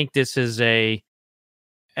just think this is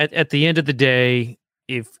at the end of the day,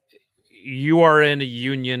 if you are in a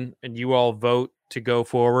union and you all vote to go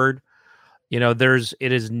forward, it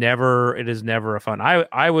is never a fun.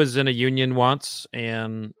 I was in a union once,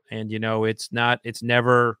 and it's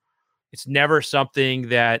never something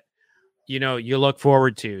that you look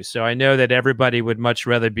forward to. So I know that everybody would much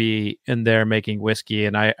rather be in there making whiskey,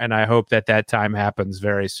 and I hope that time happens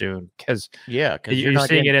very soon, because you're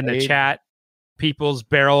seeing it in the chat. People's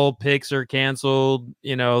barrel picks are canceled.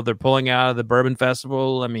 They're pulling out of the Bourbon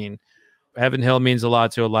Festival. I mean, Heaven Hill means a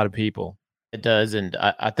lot to a lot of people. It does, and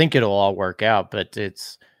I think it'll all work out. But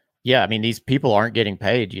these people aren't getting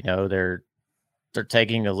paid. They're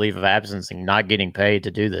taking a leave of absence and not getting paid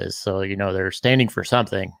to do this. So they're standing for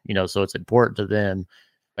something. So it's important to them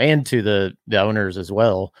and to the owners as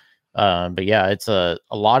well. But yeah, it's a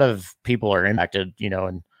lot of people are impacted.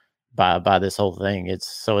 And by this whole thing,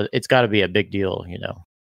 it's got to be a big deal.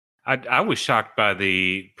 I was shocked by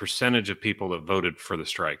the percentage of people that voted for the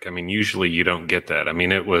strike. I mean, usually you don't get that. I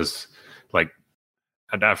mean, it was like,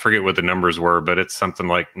 I forget what the numbers were, but it's something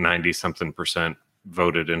like 90-something%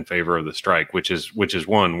 voted in favor of the strike, which is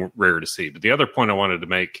one rare to see. But the other point I wanted to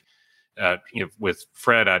make, with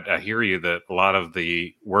Fred, I hear you that a lot of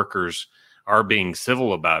the workers are being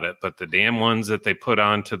civil about it, but the damn ones that they put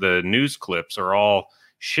onto the news clips are all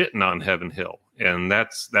shitting on Heaven Hill, and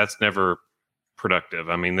that's never productive.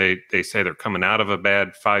 I mean, they say they're coming out of a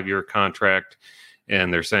bad 5-year contract,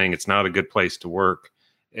 and they're saying it's not a good place to work.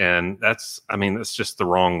 And that's just the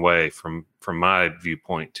wrong way from my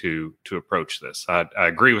viewpoint to approach this. I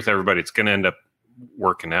agree with everybody. It's going to end up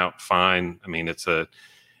working out fine. I mean, it's a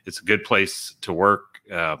good place to work.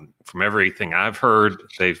 From everything I've heard,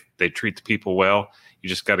 they treat the people well. You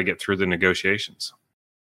just got to get through the negotiations.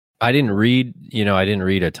 I didn't read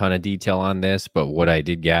a ton of detail on this, but what I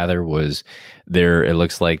did gather was it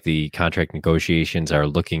looks like the contract negotiations are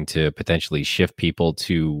looking to potentially shift people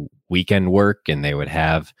to weekend work, and they would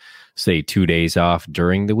have, say, 2 days off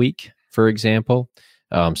during the week, for example.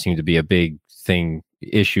 Seemed to be a big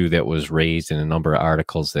issue that was raised in a number of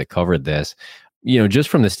articles that covered this. Just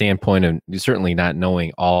from the standpoint of certainly not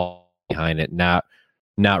knowing all behind it, not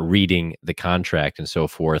reading the contract and so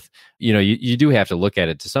forth, you do have to look at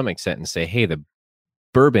it to some extent and say, hey, the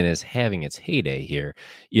bourbon is having its heyday here.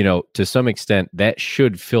 To some extent, that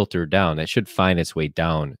should filter down. That should find its way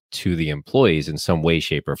down to the employees in some way,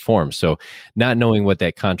 shape, or form. So not knowing what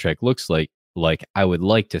that contract looks like, like I would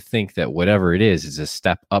like to think that whatever it is a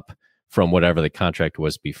step up from whatever the contract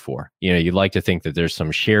was before. You know, you'd like to think that there's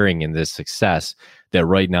some sharing in this success that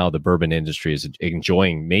right now the bourbon industry is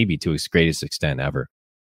enjoying, maybe to its greatest extent ever.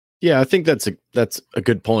 Yeah, I think that's a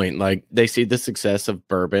good point. Like, they see the success of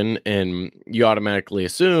bourbon and you automatically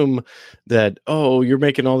assume that, oh, you're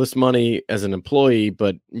making all this money as an employee,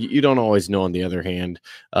 but you don't always know on the other hand.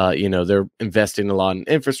 They're investing a lot in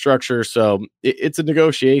infrastructure, so it's a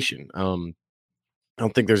negotiation. I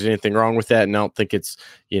don't think there's anything wrong with that, and I don't think it's,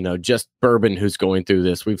 just bourbon who's going through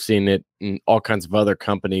this. We've seen it in all kinds of other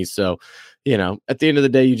companies. So, at the end of the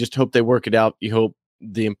day, you just hope they work it out. You hope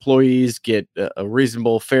the employees get a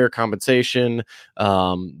reasonable, fair compensation,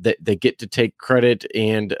 that they get to take credit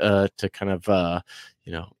and to kind of,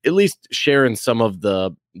 at least share in some of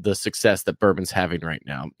the success that bourbon's having right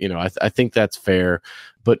now. I think that's fair,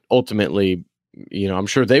 but ultimately, I'm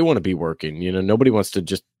sure they want to be working. Nobody wants to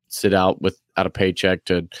just sit out without a paycheck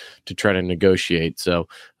to try to negotiate. So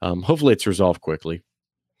hopefully it's resolved quickly.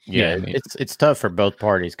 Yeah, it's tough for both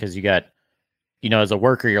parties because you got, as a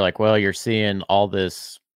worker, you're like, well, you're seeing all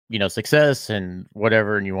this, success and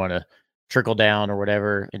whatever, and you want to trickle down or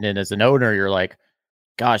whatever. And then as an owner, you're like,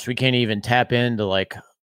 gosh, we can't even tap into like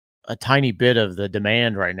a tiny bit of the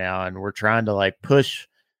demand right now. And we're trying to like push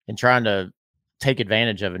and trying to take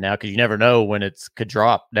advantage of it now because you never know when it could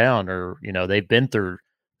drop down or, they've been through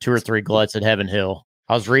 2 or 3 gluts at Heaven Hill.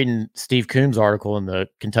 I was reading Steve Coombs' article in the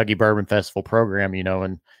Kentucky Bourbon Festival program,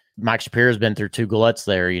 and Mike Shapiro's been through 2 gluts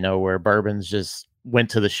there, where bourbons just went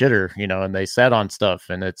to the shitter, and they sat on stuff.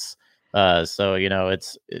 And it's,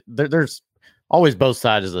 there's always both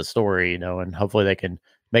sides of the story, and hopefully they can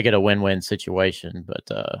make it a win-win situation. But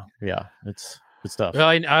yeah, it's tough. Well,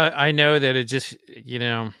 I know that it just,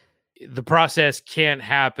 the process can't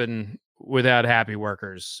happen without happy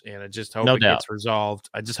workers. And I just hope gets resolved.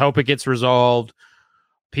 I just hope it gets resolved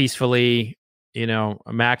peacefully.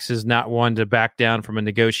 Max is not one to back down from a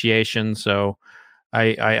negotiation. So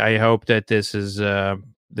I hope that this is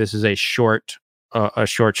a short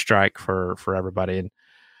strike for everybody, and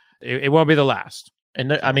it won't be the last.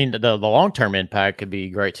 And the long-term impact could be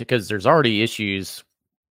great too, because there's already issues,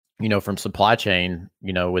 from supply chain,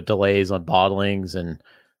 with delays on bottlings and,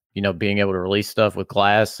 being able to release stuff with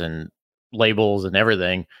glass and labels and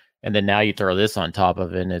everything. And then now you throw this on top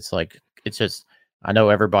of it, and it's like, it's just, I know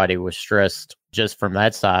everybody was stressed just from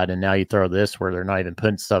that side. And now you throw this where they're not even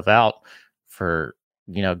putting stuff out for,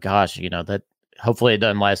 that hopefully it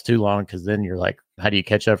doesn't last too long. Cause then you're like, how do you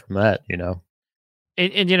catch up from that?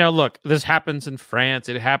 And look, this happens in France.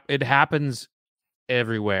 It happens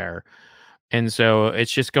everywhere. And so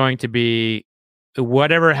it's just going to be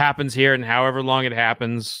whatever happens here and however long it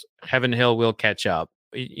happens, Heaven Hill will catch up.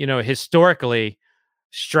 Historically,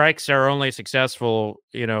 strikes are only successful,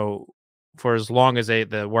 for as long as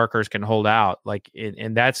the workers can hold out. Like,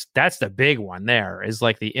 and that's the big one there is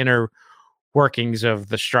like the inner workings of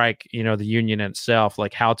the strike, the union itself,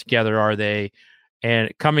 like how together are they?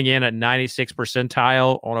 And coming in at 96th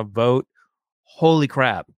percentile on a vote, holy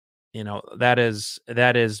crap. That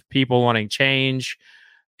is people wanting change.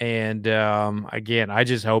 And again, I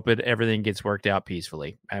just hope everything gets worked out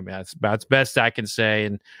peacefully. I mean, that's best I can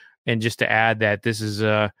say. And just to add that this is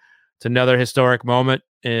it's another historic moment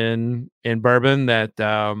in bourbon that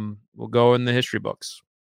will go in the history books.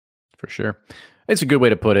 For sure. It's a good way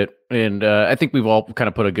to put it. And I think we've all kind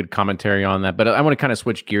of put a good commentary on that, but I want to kind of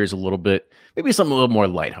switch gears a little bit, maybe something a little more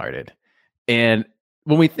lighthearted. And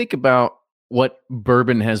when we think about what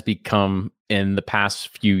bourbon has become in the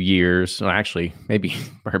past few years, or actually maybe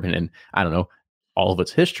bourbon in, I don't know, all of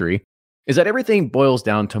its history, is that everything boils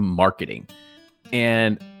down to marketing.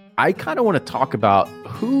 And I kind of want to talk about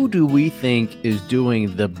who do we think is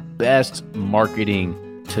doing the best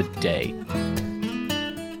marketing today?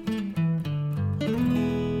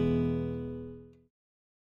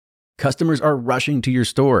 Customers are rushing to your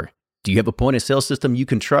store. Do you have a point of sale system you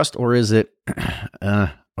can trust, or is it a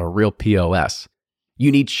real POS?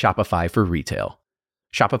 You need Shopify for retail.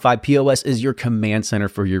 Shopify POS is your command center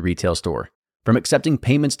for your retail store. From accepting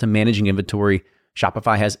payments to managing inventory,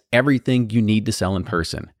 Shopify has everything you need to sell in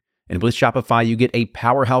person. And with Shopify, you get a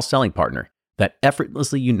powerhouse selling partner that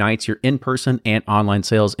effortlessly unites your in-person and online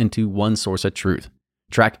sales into one source of truth.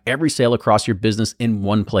 Track every sale across your business in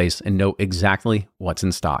one place and know exactly what's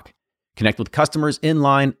in stock. Connect with customers in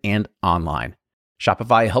line and online.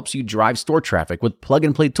 Shopify helps you drive store traffic with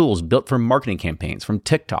plug-and-play tools built for marketing campaigns from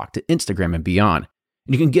TikTok to Instagram and beyond.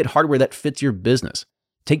 And you can get hardware that fits your business.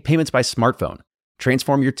 Take payments by smartphone.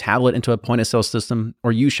 Transform your tablet into a point-of-sale system,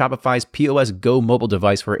 or use Shopify's POS Go mobile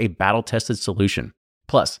device for a battle-tested solution.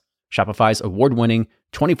 Plus, Shopify's award-winning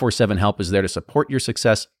 24/7 help is there to support your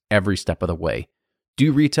success every step of the way.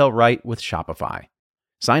 Do retail right with Shopify.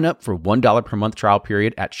 Sign up for $1 per month trial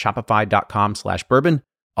period at shopify.com/bourbon,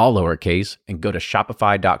 all lowercase, and go to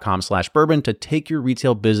shopify.com/bourbon to take your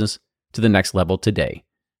retail business to the next level today.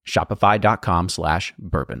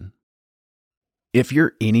 Shopify.com/bourbon. If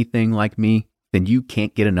you're anything like me, then you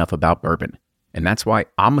can't get enough about bourbon. And that's why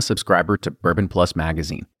I'm a subscriber to Bourbon Plus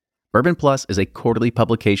magazine. Bourbon Plus is a quarterly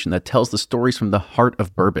publication that tells the stories from the heart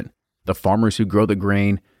of bourbon, the farmers who grow the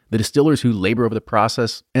grain, the distillers who labor over the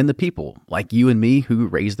process, and the people like you and me who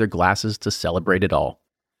raise their glasses to celebrate it all.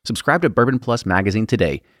 Subscribe to Bourbon Plus magazine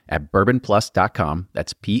today at bourbonplus.com,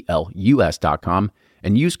 that's PLUS.com,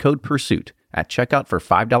 and use code PURSUIT at checkout for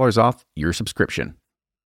 $5 off your subscription.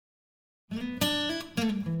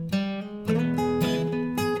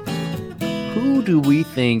 Who do we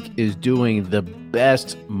think is doing the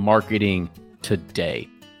best marketing today?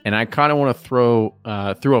 And I kind of want to throw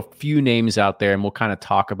a few names out there, and we'll kind of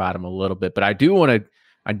talk about them a little bit. But I do want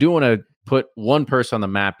to put one person on the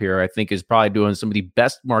map here. I think is probably doing some of the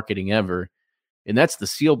best marketing ever, and that's the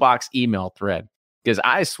Sealbox email thread. Because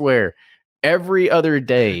I swear, every other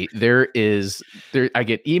day I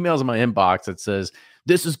get emails in my inbox that says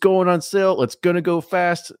this is going on sale. It's going to go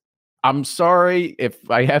fast. I'm sorry if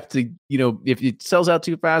I have to, if it sells out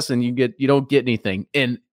too fast and you don't get anything.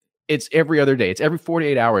 And it's every other day. It's every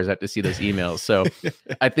 48 hours I have to see those emails. So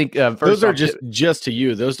I think those are just to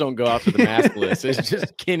you. Those don't go out to the mass list. It's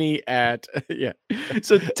just Kenny at, yeah.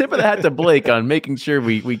 So tip of the hat to Blake on making sure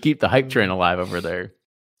we keep the hype train alive over there.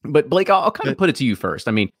 But Blake, I'll kind of put it to you first.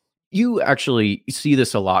 I mean, you actually see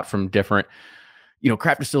this a lot from different,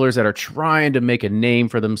 craft distillers that are trying to make a name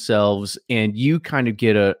for themselves, and you kind of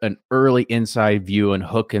get an early inside view and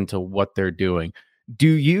hook into what they're doing. Do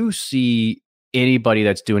you see anybody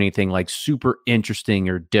that's doing anything like super interesting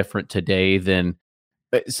or different today than,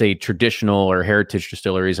 say, traditional or heritage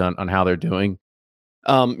distilleries on how they're doing?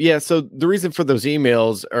 Yeah. So the reason for those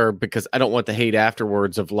emails are because I don't want the hate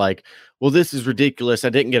afterwards of like, well, this is ridiculous. I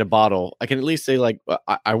didn't get a bottle. I can at least say like,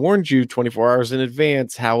 I warned you 24 hours in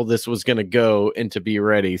advance how this was going to go and to be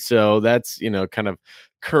ready. So that's, kind of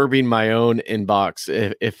curbing my own inbox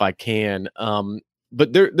if I can.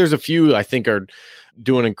 But there's a few I think are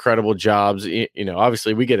doing incredible jobs.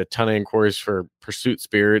 Obviously we get a ton of inquiries for Pursuit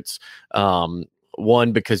Spirits.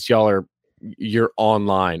 One, because you're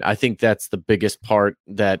online. I think that's the biggest part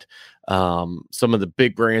that some of the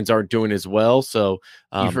big brands aren't doing as well. So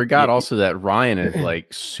you forgot also that Ryan is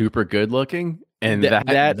like super good looking, and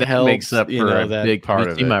that helps, makes up for a big part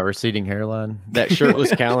of it. My receding hairline. That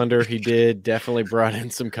shirtless calendar he did definitely brought in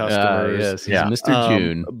some customers. Yes, he's Mr.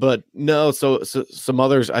 June. But no, so some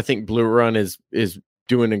others. I think Blue Run is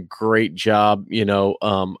doing a great job.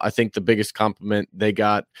 I think the biggest compliment they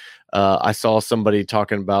got, I saw somebody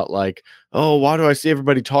talking about like, oh, why do I see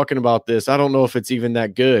everybody talking about this? I don't know if it's even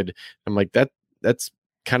that good. I'm like, that's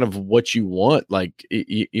kind of what you want. Like,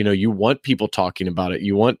 you want people talking about it.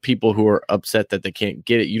 You want people who are upset that they can't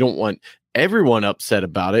get it. You don't want everyone upset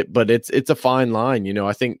about it, but it's a fine line.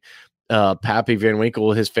 I think Pappy Van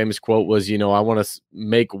Winkle, his famous quote was, I want to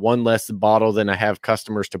make one less bottle than I have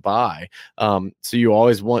customers to buy. So you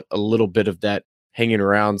always want a little bit of that hanging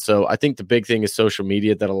around. So I think the big thing is social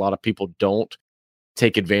media that a lot of people don't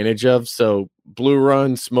take advantage of. So Blue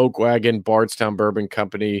Run, Smoke Wagon, Bardstown Bourbon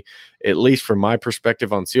Company, at least from my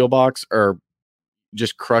perspective on Sealbox, are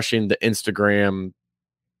just crushing the Instagram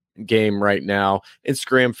game right now.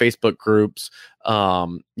 Instagram, Facebook groups,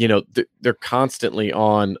 they're constantly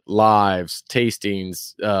on lives,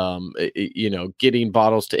 tastings, getting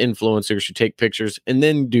bottles to influencers who take pictures and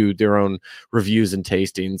then do their own reviews and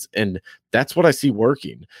tastings. And that's what I see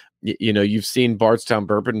working. You've seen Bardstown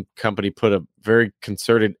Bourbon Company put a very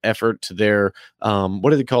concerted effort to their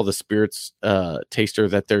what do they call the spirits taster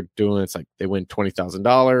that they're doing? It's like they win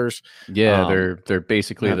 $20,000. Yeah, they're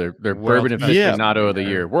basically they're bourbon aficionado of the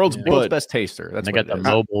year, world's best taster. That's they got the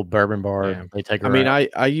mobile bourbon bar. Yeah. They take.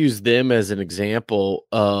 I use them as an example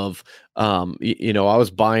of I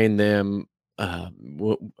was buying them.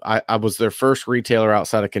 I was their first retailer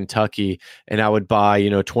outside of Kentucky, and I would buy,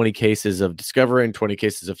 20 cases of Discovery and 20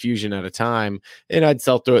 cases of Fusion at a time, and I'd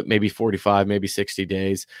sell through it maybe 45, maybe 60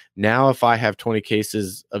 days. Now, if I have 20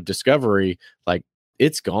 cases of Discovery, like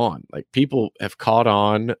it's gone. Like people have caught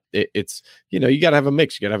on. It's, you got to have a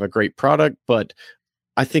mix. You got to have a great product, but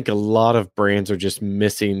I think a lot of brands are just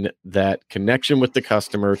missing that connection with the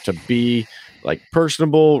customer to be like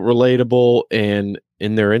personable, relatable, and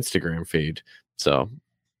in their Instagram feed. So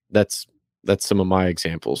that's some of my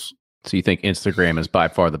examples. So you think Instagram is by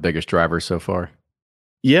far the biggest driver so far?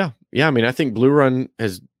 Yeah. I mean, I think Blue Run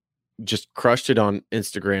has just crushed it on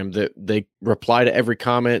Instagram. That they reply to every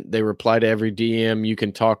comment, they reply to every DM. You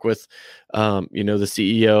can talk with, the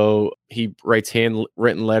CEO. He writes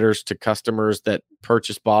handwritten letters to customers that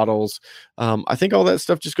purchase bottles. I think all that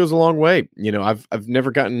stuff just goes a long way. I've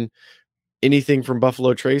never gotten anything from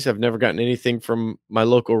Buffalo Trace. I've never gotten anything from my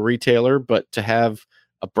local retailer, but to have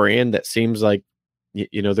a brand that seems like,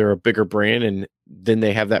 they're a bigger brand, and then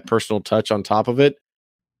they have that personal touch on top of it.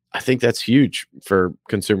 I think that's huge for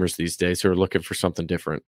consumers these days who are looking for something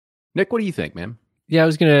different. Nick, what do you think, man? Yeah, I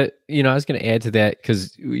was gonna add to that,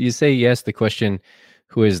 because you asked the question,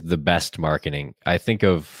 who is the best marketing? I think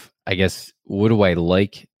of, I guess, what do I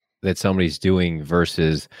like that somebody's doing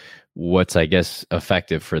versus what's, I guess,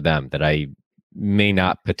 effective for them that I may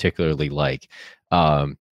not particularly like.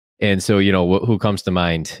 And so, who comes to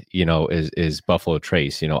mind, is Buffalo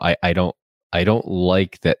Trace. I don't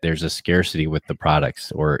like that there's a scarcity with the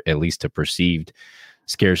products, or at least a perceived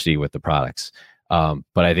scarcity with the products.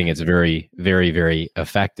 But I think it's very, very, very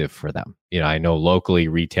effective for them. I know locally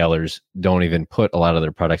retailers don't even put a lot of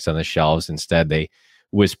their products on the shelves. Instead, they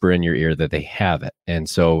whisper in your ear that they have it. And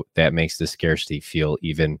so that makes the scarcity feel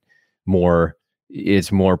even more,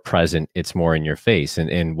 it's more present, it's more in your face.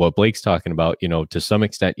 And what Blake's talking about, to some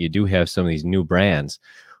extent, you do have some of these new brands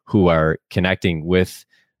who are connecting with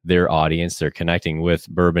their audience. They're connecting with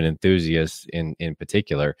bourbon enthusiasts in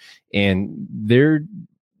particular, and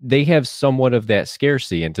they have somewhat of that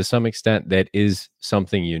scarcity, and to some extent that is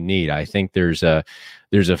something you need. I think there's a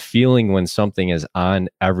feeling when something is on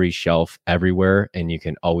every shelf everywhere and you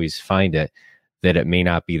can always find it, that it may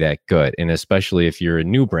not be that good. And especially if you're a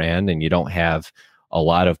new brand and you don't have a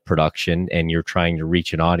lot of production and you're trying to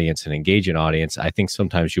reach an audience and engage an audience, I think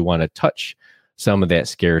sometimes you want to touch some of that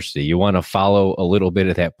scarcity. You want to follow a little bit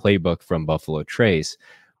of that playbook from Buffalo Trace,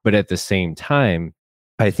 but at the same time,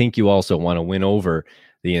 I think you also want to win over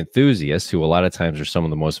the enthusiasts, who a lot of times are some of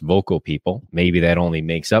the most vocal people. Maybe that only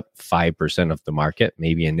makes up 5% of the market.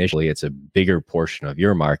 Maybe initially it's a bigger portion of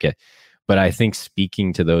your market. But I think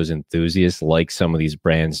speaking to those enthusiasts, like some of these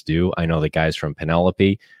brands do, I know the guys from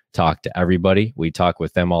Penelope talk to everybody. We talk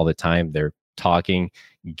with them all the time. They're talking,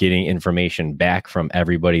 getting information back from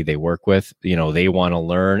everybody they work with. They want to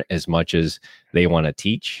learn as much as they want to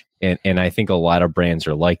teach. And I think a lot of brands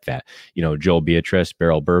are like that. Joe Beatrice,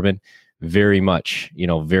 Barrel Bourbon, very much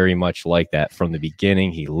like that from the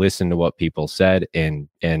beginning. He listened to what people said and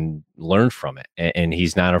learned from it. And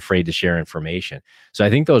he's not afraid to share information. So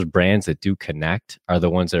I think those brands that do connect are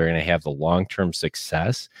the ones that are going to have the long-term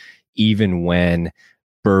success, even when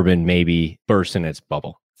bourbon maybe bursts in its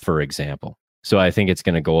bubble, for example. So I think it's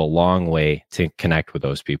going to go a long way to connect with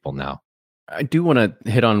those people now. I do want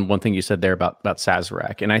to hit on one thing you said there about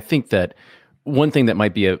Sazerac. And I think that one thing that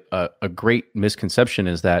might be a great misconception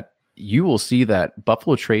is that you will see that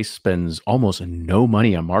Buffalo Trace spends almost no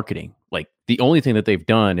money on marketing. Like, the only thing that they've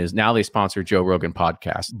done is now they sponsor Joe Rogan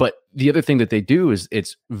podcast. But the other thing that they do is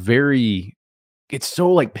it's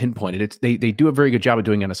so like pinpointed. They do a very good job of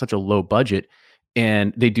doing it on such a low budget.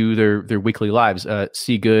 And they do their weekly lives.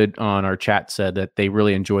 C Good on our chat said that they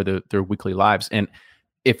really enjoy their weekly lives. And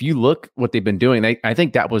if you look what they've been doing, I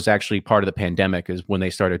think that was actually part of the pandemic is when they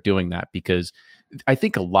started doing that, because I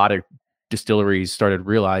think a lot of distilleries started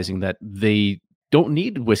realizing that they don't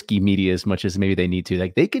need whiskey media as much as maybe they need to.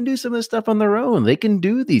 Like, they can do some of this stuff on their own. They can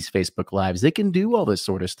do these Facebook lives. They can do all this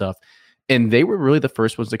sort of stuff. And they were really the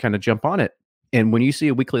first ones to kind of jump on it. And when you see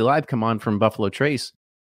a weekly live come on from Buffalo Trace,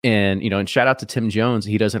 and shout out to Tim Jones,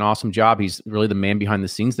 he does an awesome job. He's really the man behind the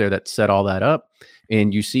scenes there that set all that up.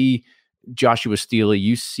 And you see Joshua Steele,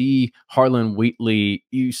 you see Harlan Wheatley,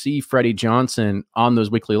 you see Freddie Johnson on those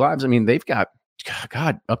weekly lives. I mean, they've got,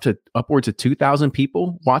 God, upwards of 2,000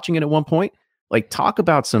 people watching it at one point. Like, talk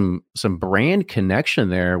about some brand connection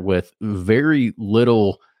there with very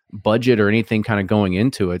little budget or anything kind of going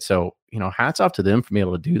into it. So, hats off to them for being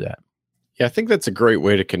able to do that. Yeah, I think that's a great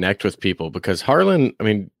way to connect with people, because Harlan, I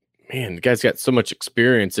mean, man, the guy's got so much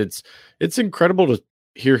experience. It's incredible to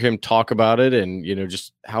hear him talk about it, and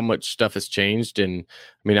just how much stuff has changed. And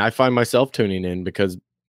I mean, I find myself tuning in because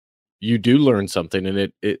you do learn something,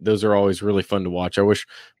 and those are always really fun to watch. I wish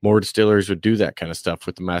more distillers would do that kind of stuff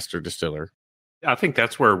with the master distiller. I think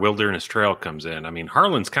that's where Wilderness Trail comes in. I mean,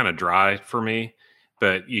 Harlan's kind of dry for me,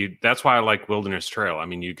 but that's why I like Wilderness Trail. I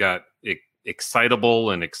mean, you got excitable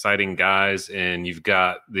and exciting guys, and you've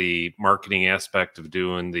got the marketing aspect of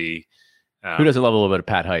doing the who doesn't love a little bit of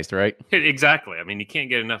Pat Heist, right? Exactly. I mean, you can't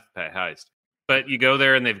get enough of Pat Heist. But you go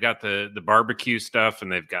there and they've got the barbecue stuff,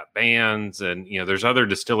 and they've got bands, and there's other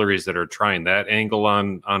distilleries that are trying that angle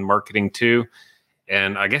on marketing too.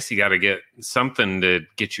 And I guess you got to get something to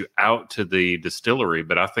get you out to the distillery.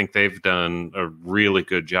 But I think they've done a really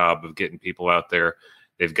good job of getting people out there.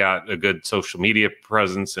 They've got a good social media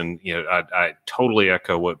presence. And, I totally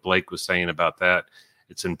echo what Blake was saying about that.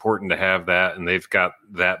 It's important to have that. And they've got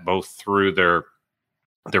that both through their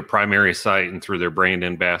primary site and through their brand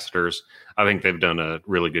ambassadors. I think they've done a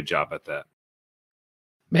really good job at that.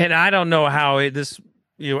 Man, I don't know how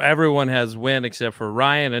everyone has win except for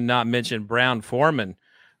Ryan and not mentioned Brown-Forman.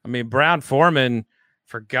 I mean, Brown-Forman,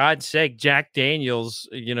 for God's sake, Jack Daniels,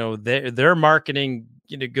 their marketing,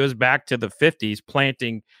 goes back to the 50s,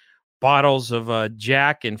 planting bottles of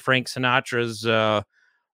Jack in Frank Sinatra's,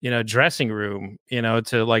 dressing room,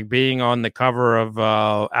 to like being on the cover of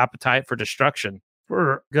Appetite for Destruction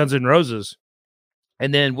for Guns N' Roses.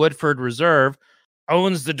 And then Woodford Reserve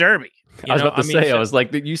owns the Derby. I was about to say, I was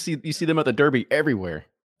like, you see them at the Derby everywhere.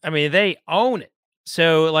 I mean, they own it.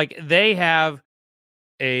 So like they have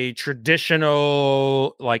a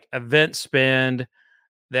traditional like event spend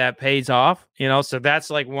that pays off, so that's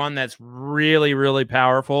like one that's really, really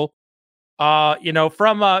powerful. From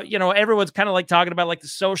everyone's kind of like talking about like the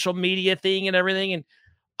social media thing and everything. And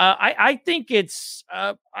I think it's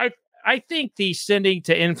I think the sending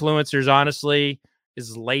to influencers honestly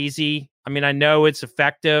is lazy. I mean, I know it's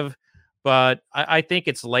effective, but I think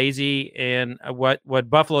it's lazy. And what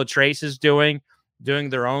Buffalo Trace is doing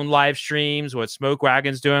their own live streams, what Smoke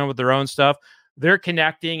Wagon's doing with their own stuff, they're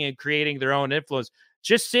connecting and creating their own influence.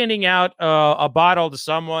 Just sending out a bottle to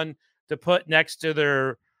someone to put next to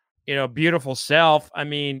their, beautiful self. I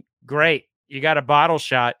mean, great. You got a bottle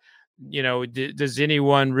shot. Does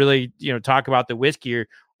anyone really, talk about the whiskey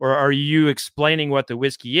or are you explaining what the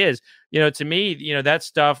whiskey is? To me, that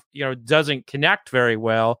stuff, doesn't connect very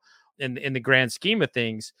well in the grand scheme of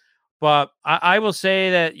things. But I will say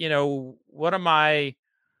that, one of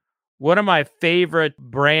my favorite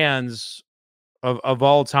brands of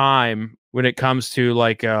all time when it comes to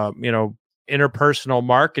like, interpersonal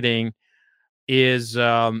marketing is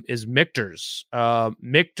Michter's.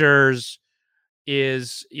 Michter's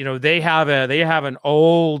is, they have an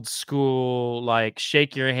old school, like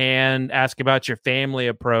shake your hand, ask about your family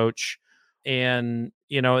approach. And,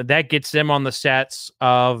 that gets them on the sets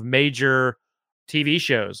of major TV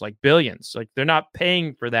shows like Billions. Like they're not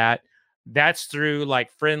paying for that. That's through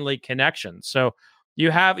like friendly connections. So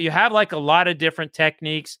you have like a lot of different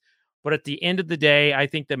techniques, but at the end of the day, I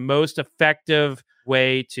think the most effective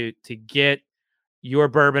way to get your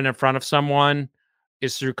bourbon in front of someone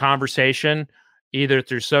is through conversation, either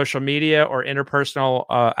through social media or interpersonal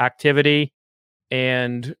activity,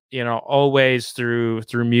 and always through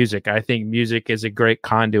music. I think music is a great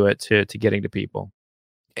conduit to getting to people.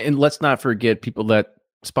 And let's not forget people that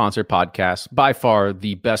sponsor podcasts. By far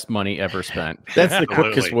the best money ever spent. That's the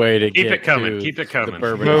quickest way to keep get it coming. To keep it coming. The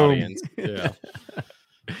bourbon Boom. audience. Yeah.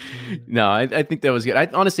 No, I think that was good.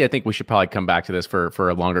 I think we should probably come back to this for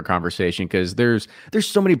a longer conversation because there's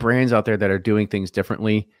so many brands out there that are doing things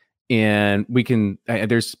differently. And we can,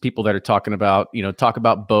 there's people that are talking about, talk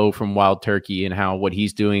about Bo from Wild Turkey and how what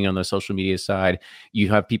he's doing on the social media side. You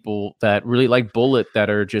have people that really like Bulleit that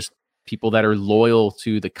are just people that are loyal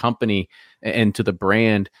to the company and to the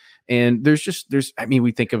brand. And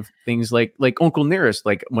we think of things like Uncle Nearest.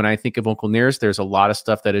 Like when I think of Uncle Nearest, there's a lot of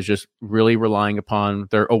stuff that is just really relying upon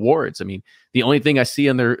their awards. I mean, the only thing I see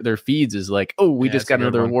on their feeds is like, oh, we just got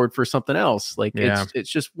another award for something else. Like it's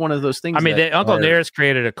just one of those things. I mean, Uncle Nearest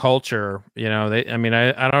created a culture.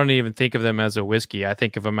 I don't even think of them as a whiskey. I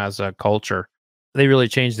think of them as a culture. They really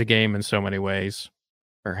changed the game in so many ways.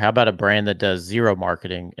 Or how about a brand that does zero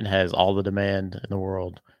marketing and has all the demand in the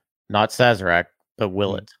world? Not Sazerac, but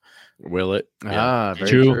Willet. Willet. Yeah. Very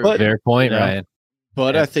true. Fair point, Ryan.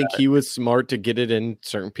 But I think he was smart to get it in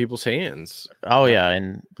certain people's hands. Oh, yeah.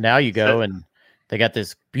 And now you go and they got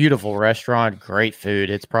this beautiful restaurant, great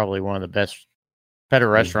food. It's probably one of the better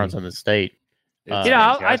restaurants in the state.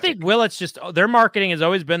 I think Willet's just their marketing has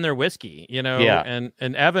always been their whiskey, Yeah.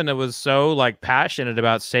 And Evan was so like passionate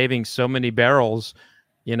about saving so many barrels,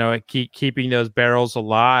 keeping those barrels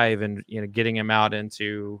alive and, getting them out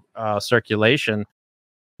into circulation.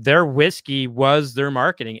 Their whiskey was their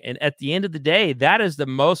marketing. And at the end of the day, that is the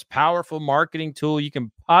most powerful marketing tool you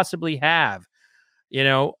can possibly have.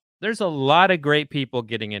 There's a lot of great people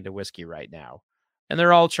getting into whiskey right now, and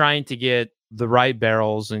they're all trying to get the right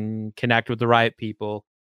barrels and connect with the right people.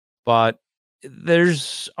 But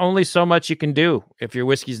there's only so much you can do if your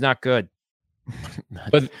whiskey's not good.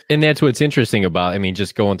 And that's what's interesting about,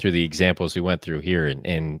 just going through the examples we went through here.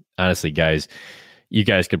 And honestly, guys, you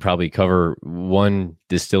guys could probably cover one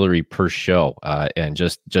distillery per show and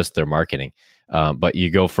just their marketing. But you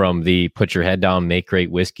go from the put your head down, make great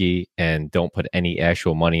whiskey, and don't put any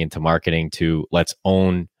actual money into marketing to let's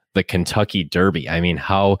own the Kentucky Derby. I mean,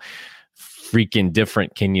 how freaking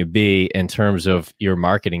different can you be in terms of your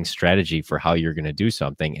marketing strategy for how you're going to do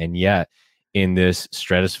something? And yet in this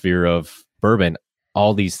stratosphere of bourbon,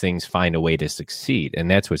 all these things find a way to succeed.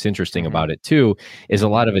 And that's what's interesting about it too, is a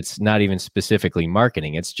lot of it's not even specifically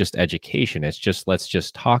marketing. It's just education. It's just, let's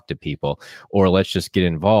just talk to people, or let's just get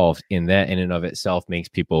involved in that. In and of itself makes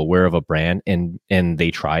people aware of a brand, and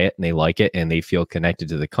they try it and they like it and they feel connected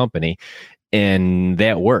to the company. And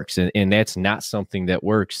that works. And that's not something that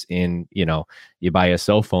works in, you buy a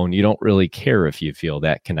cell phone, you don't really care if you feel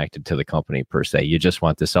that connected to the company per se. You just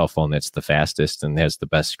want the cell phone that's the fastest and has the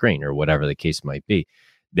best screen, or whatever the case might be.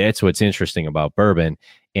 That's what's interesting about bourbon.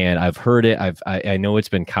 And I've heard it. I know it's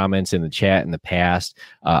been comments in the chat in the past.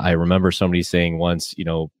 I remember somebody saying once,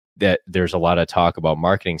 that there's a lot of talk about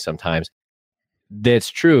marketing sometimes. That's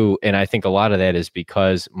true. And I think a lot of that is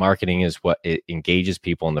because marketing is what it engages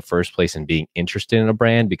people in the first place in being interested in a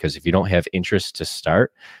brand. Because if you don't have interest to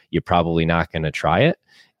start, you're probably not going to try it.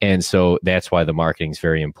 And so that's why the marketing is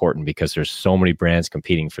very important, because there's so many brands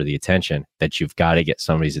competing for the attention that you've got to get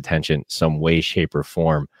somebody's attention some way, shape, or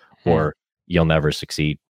form, or you'll never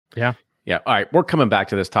succeed. Yeah. Yeah. All right. We're coming back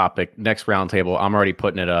to this topic next roundtable. I'm already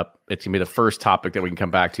putting it up. It's going to be the first topic that we can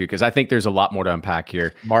come back to, because I think there's a lot more to unpack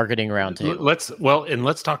here. Marketing roundtable.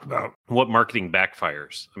 Let's talk about what marketing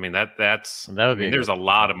backfires. I mean, there's a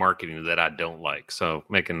lot of marketing that I don't like. So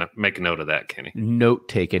make a note of that, Kenny. Note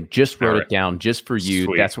taken. Just wrote it down just for you.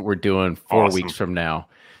 Sweet. That's what we're doing 4 weeks from now.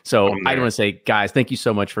 So I want to say, guys, thank you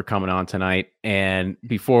so much for coming on tonight. And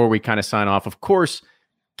before we kind of sign off, of course,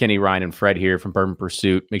 Kenny, Ryan, and Fred here from Bourbon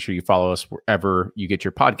Pursuit. Make sure you follow us wherever you get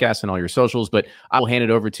your podcasts and all your socials. But I will hand it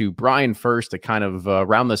over to Brian first to kind of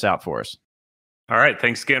round this out for us. All right.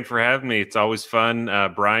 Thanks again for having me. It's always fun.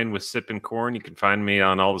 Brian with Sippin' Corn. You can find me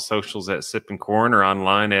on all the socials at Sippin' Corn, or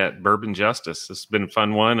online at Bourbon Justice. This has been a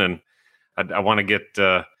fun one. And I want to get,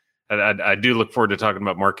 I do look forward to talking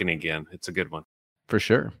about marketing again. It's a good one. For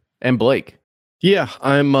sure. And Blake. Yeah,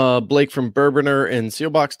 I'm Blake from Bourboner and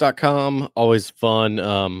Sealbox.com. Always fun,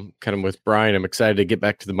 kind of with Brian. I'm excited to get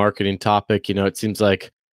back to the marketing topic. It seems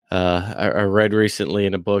like I read recently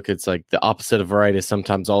in a book, it's like the opposite of right is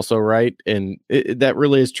sometimes also right. And that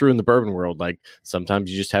really is true in the bourbon world. Like sometimes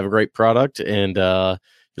you just have a great product and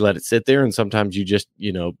you let it sit there. And sometimes you just,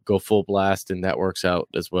 go full blast, and that works out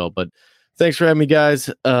as well. But thanks for having me, guys.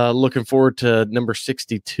 Looking forward to number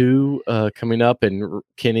 62 coming up. And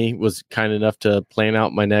Kenny was kind enough to plan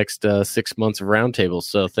out my next 6 months of roundtables.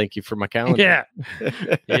 So thank you for my calendar.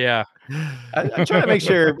 Yeah. I'm trying to make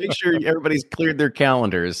sure everybody's cleared their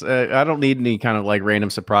calendars. I don't need any kind of like random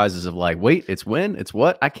surprises of like, wait, it's when? It's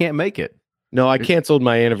what? I can't make it. No, I canceled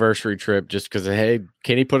my anniversary trip just because, hey,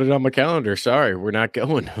 Kenny put it on my calendar. Sorry, we're not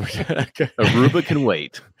going. Aruba can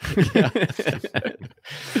wait.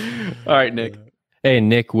 All right, Nick. Hey,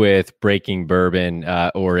 Nick with Breaking Bourbon,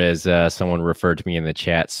 or as someone referred to me in the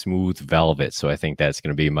chat, Smooth Velvet. So I think that's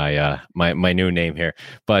going to be my my new name here.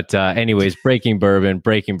 But anyways, Breaking Bourbon,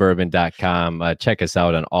 breakingbourbon.com. Check us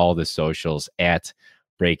out on all the socials at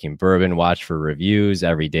Breaking Bourbon. Watch for reviews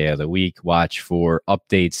every day of the week. Watch for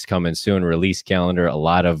updates coming soon. Release calendar. A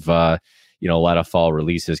lot of fall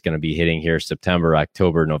releases going to be hitting here September,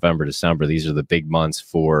 October, November, December. These are the big months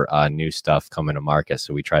for new stuff coming to market.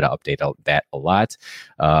 So we try to update that a lot.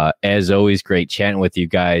 As always, great chatting with you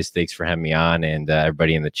guys. Thanks for having me on, and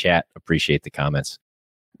everybody in the chat. Appreciate the comments.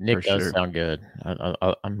 Nick does sound good.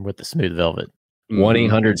 I'm with the Smooth Velvet.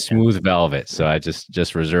 1-800 Smooth Velvet. So I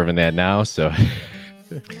just reserving that now. So.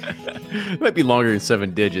 It might be longer than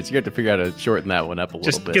 7 digits. You have to figure out how to shorten that one up a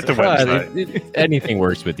little bit. Get the website. Anything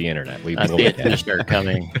works with the internet. I see a t-shirt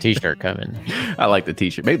coming. T-shirt coming. I like the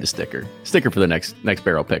t-shirt. Maybe the sticker. Sticker for the next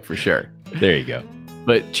barrel pick for sure. There you go.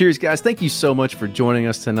 But cheers, guys. Thank you so much for joining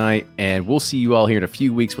us tonight. And we'll see you all here in a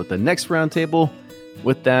few weeks with the next roundtable.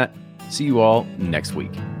 With that, see you all next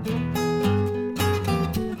week.